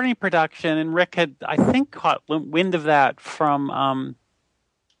been starting production, and Rick had, I think, caught wind of that from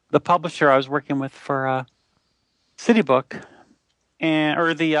the publisher I was working with for City Book,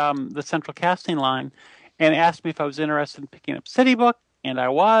 or the central casting line, and asked me if I was interested in picking up City Book, and I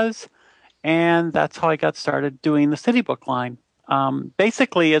was, and that's how I got started doing the City Book line,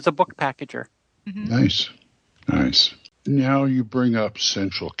 basically as a book packager. Nice. Now you bring up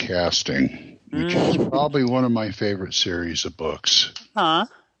central casting, which is probably one of my favorite series of books. Huh?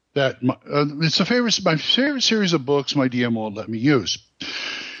 It's my favorite series of books my DM won't let me use.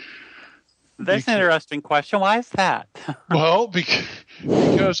 That's an interesting question. Why is that? Well,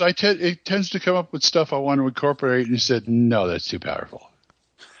 because it tends to come up with stuff I want to incorporate, and you said, no, that's too powerful.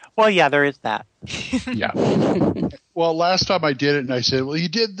 Well, yeah, there is that. Yeah. Well, last time I did it, and I said, well, he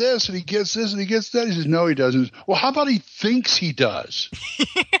did this, and he gets this, and he gets that. He says, no, he doesn't. Well, how about he thinks he does?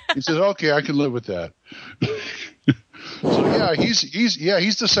 He says, okay, I can live with that. So, yeah,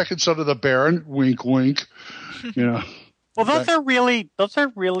 he's the second son of the Baron. Wink, wink. You know. Well, those are really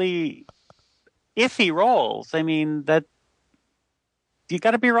iffy rolls. I mean, that you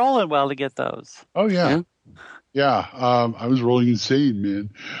got to be rolling well to get those. Oh, yeah. Yeah, I was rolling insane,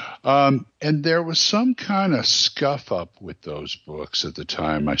 man. And there was some kind of scuff up with those books at the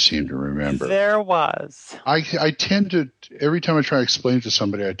time, I seem to remember. There was. I tend to, every time I try to explain it to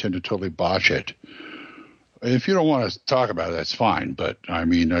somebody, I tend to totally botch it. If you don't want to talk about it, that's fine. But, I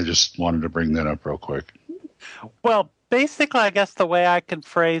mean, I just wanted to bring that up real quick. Well, basically, I guess the way I can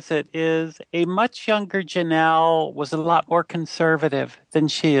phrase it is a much younger Jennell was a lot more conservative than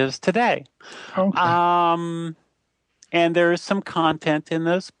she is today. Okay. And there is some content in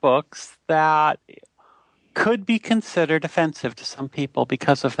those books that could be considered offensive to some people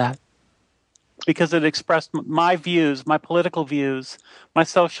because of that. Because it expressed my views, my political views, my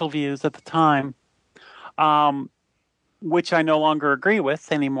social views at the time, which I no longer agree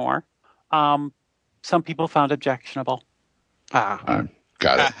with anymore. Some people found objectionable. Got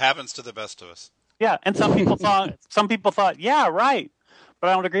it. Happens to the best of us. Yeah, and some people thought, yeah, right. But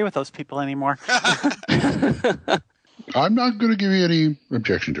I don't agree with those people anymore. I'm not going to give you any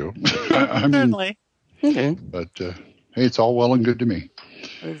objection to it. I mean, certainly. Okay. But hey, it's all well and good to me.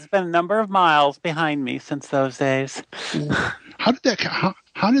 There's been a number of miles behind me since those days. How did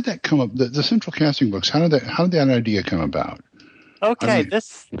that come up? The central casting books. How did that idea come about? Okay, I mean,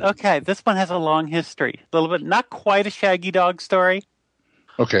 this one has a long history. A little bit, not quite a Shaggy Dog story.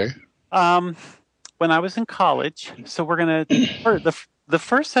 Okay. When I was in college, so we're gonna the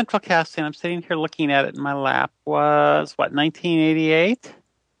first central casting. I'm sitting here looking at it in my lap. Was what 1988?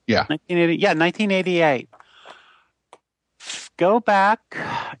 Yeah. 1988. Go back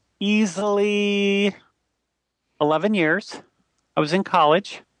easily 11 years. I was in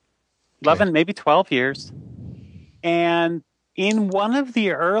college. 11, maybe 12 years. And in one of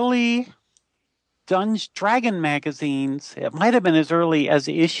the early Dragon magazines, it might have been as early as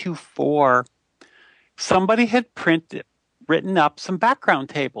issue 4, somebody had written up some background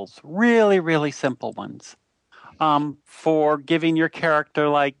tables, really, really simple ones, for giving your character,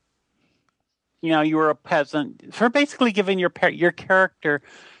 like, you were a peasant, for basically giving your character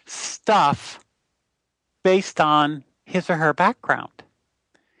stuff based on his or her background.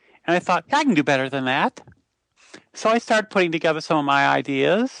 And I thought, I can do better than that. So I started putting together some of my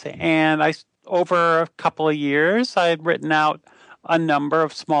ideas, and over a couple of years, I had written out a number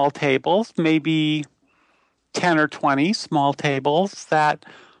of small tables, maybe 10 or 20 small tables that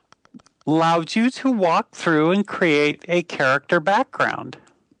allowed you to walk through and create a character background.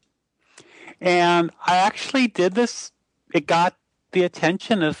 And I actually did this. It got the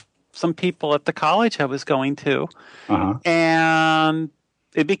attention of some people at the college I was going to. Uh-huh. And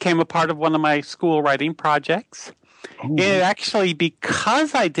it became a part of one of my school writing projects. Ooh. It actually,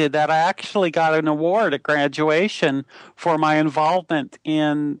 because I did that, I actually got an award at graduation for my involvement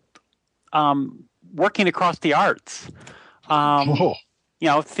in working across the arts.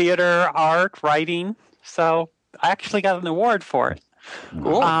 Theater, art, writing. So I actually got an award for it.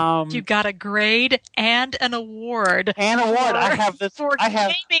 Cool. You got a grade and an award. I have this for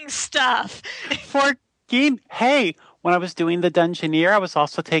gaming stuff. For game. Hey, when I was doing the Dungeoneer, I was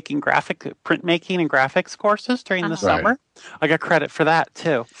also taking printmaking and graphics courses during the summer. I got credit for that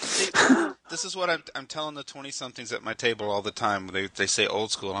too. This is what I'm telling the 20-somethings at my table all the time. They say old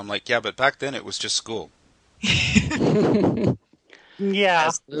school. I'm like, yeah, but back then it was just school. Yeah,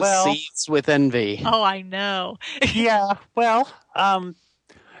 seeds with envy. Oh, I know. Yeah, well, now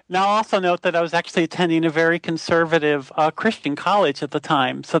also note that I was actually attending a very conservative Christian college at the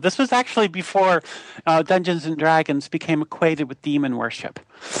time. So this was actually before Dungeons and Dragons became equated with demon worship.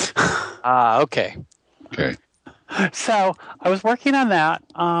 Okay. Okay. So I was working on that.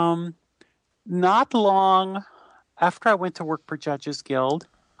 Not long after I went to work for Judges Guild,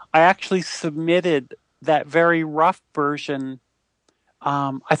 I actually submitted that very rough version.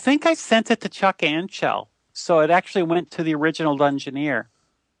 I think I sent it to Chuck Anshell, so it actually went to the original Dungeoneer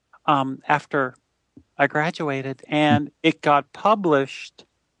after I graduated, and it got published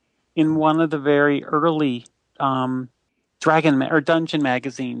in one of the very early Dungeon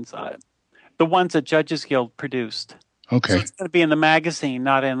magazines, the ones that Judges Guild produced. Okay. So it's going to be in the magazine,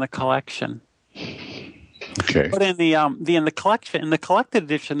 not in the collection. Okay. But in the collected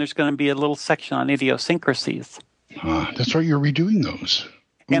edition, there's going to be a little section on idiosyncrasies. That's right. You're redoing those.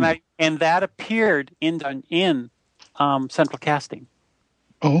 And that appeared in central casting.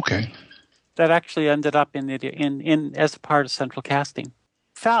 Oh, okay. That actually ended up in as a part of central casting.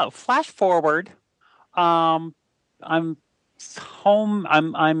 Flash forward, I'm home.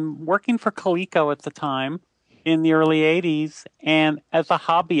 I'm working for Coleco at the time in the early '80s, and as a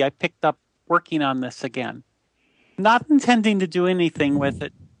hobby, I picked up working on this again. Not intending to do anything with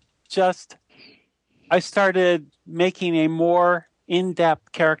it, just I started making a more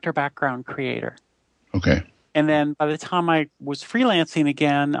in-depth character background creator. Okay. And then by the time I was freelancing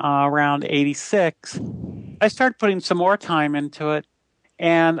again around '86, I started putting some more time into it.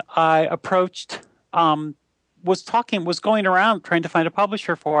 And I approached, was going around trying to find a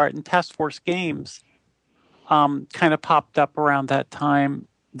publisher for it, and Task Force Games kind of popped up around that time.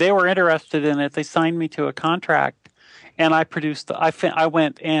 They were interested in it. They signed me to a contract, and I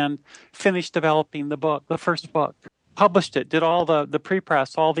went and finished developing the first book, published it, did all the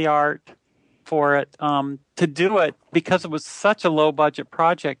pre-press, all the art for it. To do it, because it was such a low-budget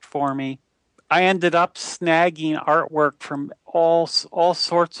project for me, I ended up snagging artwork from all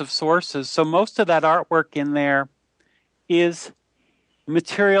sorts of sources. So most of that artwork in there is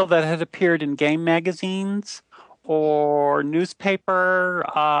material that had appeared in game magazines or newspaper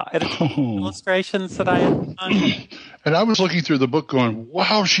illustrations that I had done. And I was looking through the book going,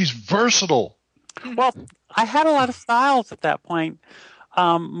 wow, she's versatile. Well, I had a lot of styles at that point.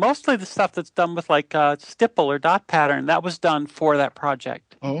 Mostly the stuff that's done with like stipple or dot pattern, that was done for that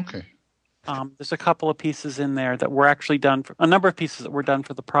project. Oh, okay. There's a couple of pieces in there that were actually done a number of pieces that were done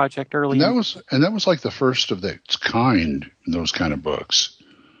for the project early. And that was like the first of its kind in those kind of books.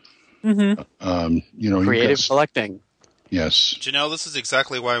 Mm-hmm. Creative collecting. Yes. Jennell, this is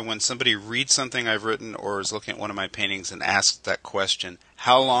exactly why when somebody reads something I've written or is looking at one of my paintings and asks that question,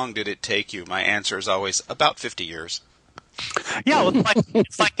 how long did it take you? My answer is always about 50 years. Yeah,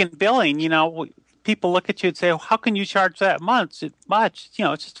 it's like in billing, people look at you and say, how can you charge that much?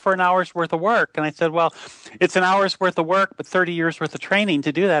 It's just for an hour's worth of work. And I said, well, it's an hour's worth of work, but 30 years worth of training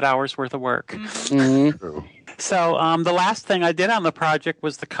to do that hour's worth of work. Mm-hmm. So the last thing I did on the project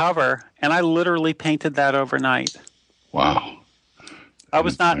was the cover, and I literally painted that overnight. Wow.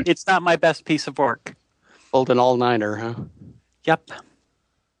 It's not my best piece of work. Pulled an all-nighter, huh? Yep.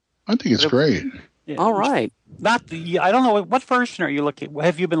 I think it's great. Yeah. All right. I don't know, what version are you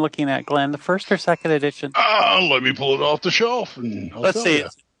have you been looking at, Glenn? The first or second edition? Let me pull it off the shelf and Let's see.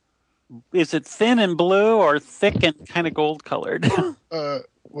 Is it thin and blue or thick and kind of gold colored?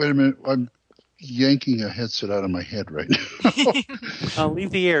 Wait a minute. I'm yanking a headset out of my head right now.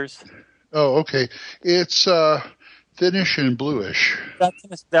 Leave the ears. Oh, okay. It's thinnish and bluish.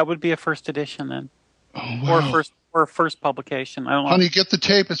 That would be a first edition then. Oh, wow. Or first publication. I don't know. Honey, get the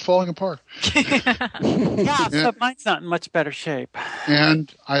tape. It's falling apart. Yeah, so mine's not in much better shape.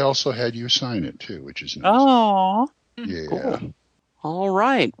 And I also had you sign it, too, which is nice. Oh. Yeah. Cool. All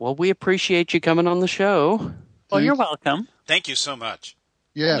right. Well, we appreciate you coming on the show. Well, you're welcome. Thank you so much.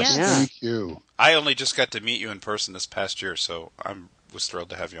 Yes, thank you. I only just got to meet you in person this past year, so I was thrilled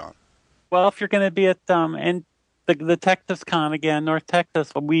to have you on. Well, if you're going to be at the Texas Con again, North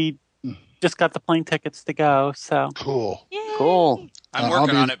Texas, we just got the plane tickets to go. So cool. Yay. Cool. I'm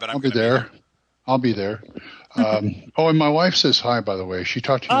working on it, but I'll be there. I'll be there. And my wife says hi, by the way. She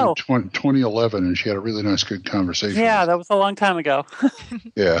talked to you in 2011, and she had a really nice, good conversation. Yeah, that was a long time ago.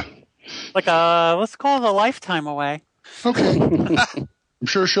 Yeah. Like let's call it a lifetime away. Okay. I'm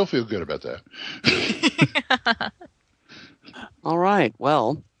sure she'll feel good about that. All right.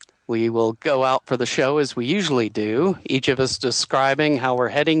 Well, we will go out for the show as we usually do, each of us describing how we're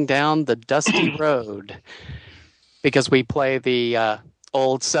heading down the dusty road, because we play the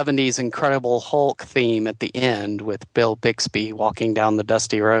old 70s Incredible Hulk theme at the end with Bill Bixby walking down the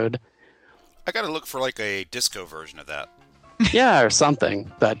dusty road. I got to look for like a disco version of that. Yeah, or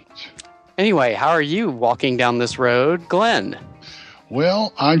something. But anyway, how are you walking down this road, Glenn?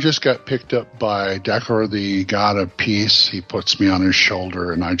 Well, I just got picked up by Decker, the god of peace. He puts me on his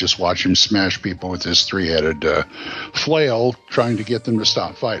shoulder, and I just watch him smash people with his three-headed flail, trying to get them to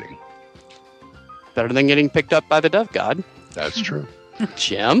stop fighting. Better than getting picked up by the dove god. That's true.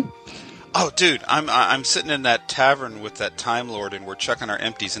 Jim? Oh, dude, I'm sitting in that tavern with that Time Lord, and we're chucking our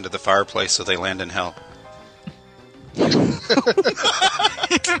empties into the fireplace so they land in hell.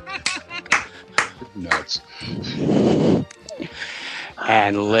 Nuts.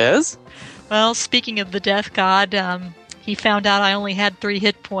 And Liz? Well, speaking of the death god, he found out I only had 3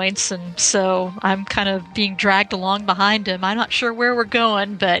 hit points, and so I'm kind of being dragged along behind him. I'm not sure where we're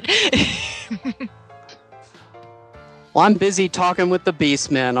going, but... Well, I'm busy talking with the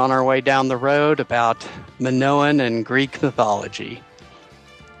Beastmen on our way down the road about Minoan and Greek mythology.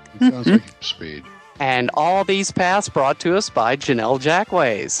 It sounds like speed. And all these paths brought to us by Jennell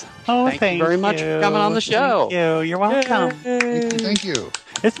Jaquays. Oh, thank you very much for coming on the show. Thank you. You're welcome. Thank you.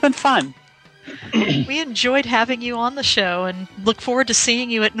 It's been fun. We enjoyed having you on the show and look forward to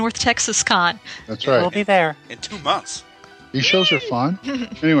seeing you at North Texas Con. That's right. We'll be there. In 2 months. These shows are fun.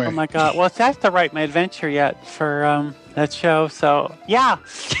 Anyway. Oh my God. Well, I have to write my adventure yet for that show. So yeah.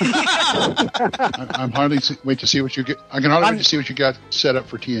 I'm hardly wait to see what you get. I can hardly wait to see what you got set up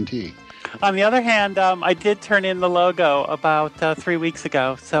for TNT. On the other hand, I did turn in the logo about 3 weeks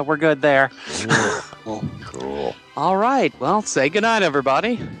ago, so we're good there. Cool. All right. Well, say goodnight,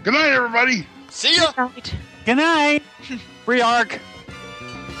 everybody. Good night, everybody. See ya. Good night. Rearc.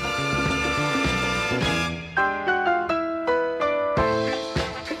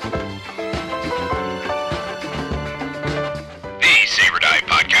 The Saber Die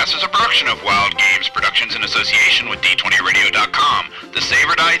Podcast is a production of Wild Games Productions in association with D20Radio.com. The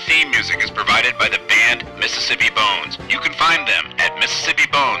Saber Die theme music is provided by the band Mississippi Bones. You can find them at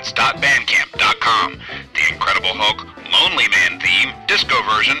mississippibones.bandcamp.com. The Incredible Hulk Lonely Man theme, disco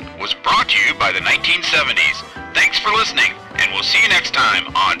version, was brought to you by the 1970s. Thanks for listening, and we'll see you next time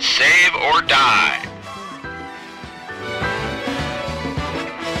on Save or Die.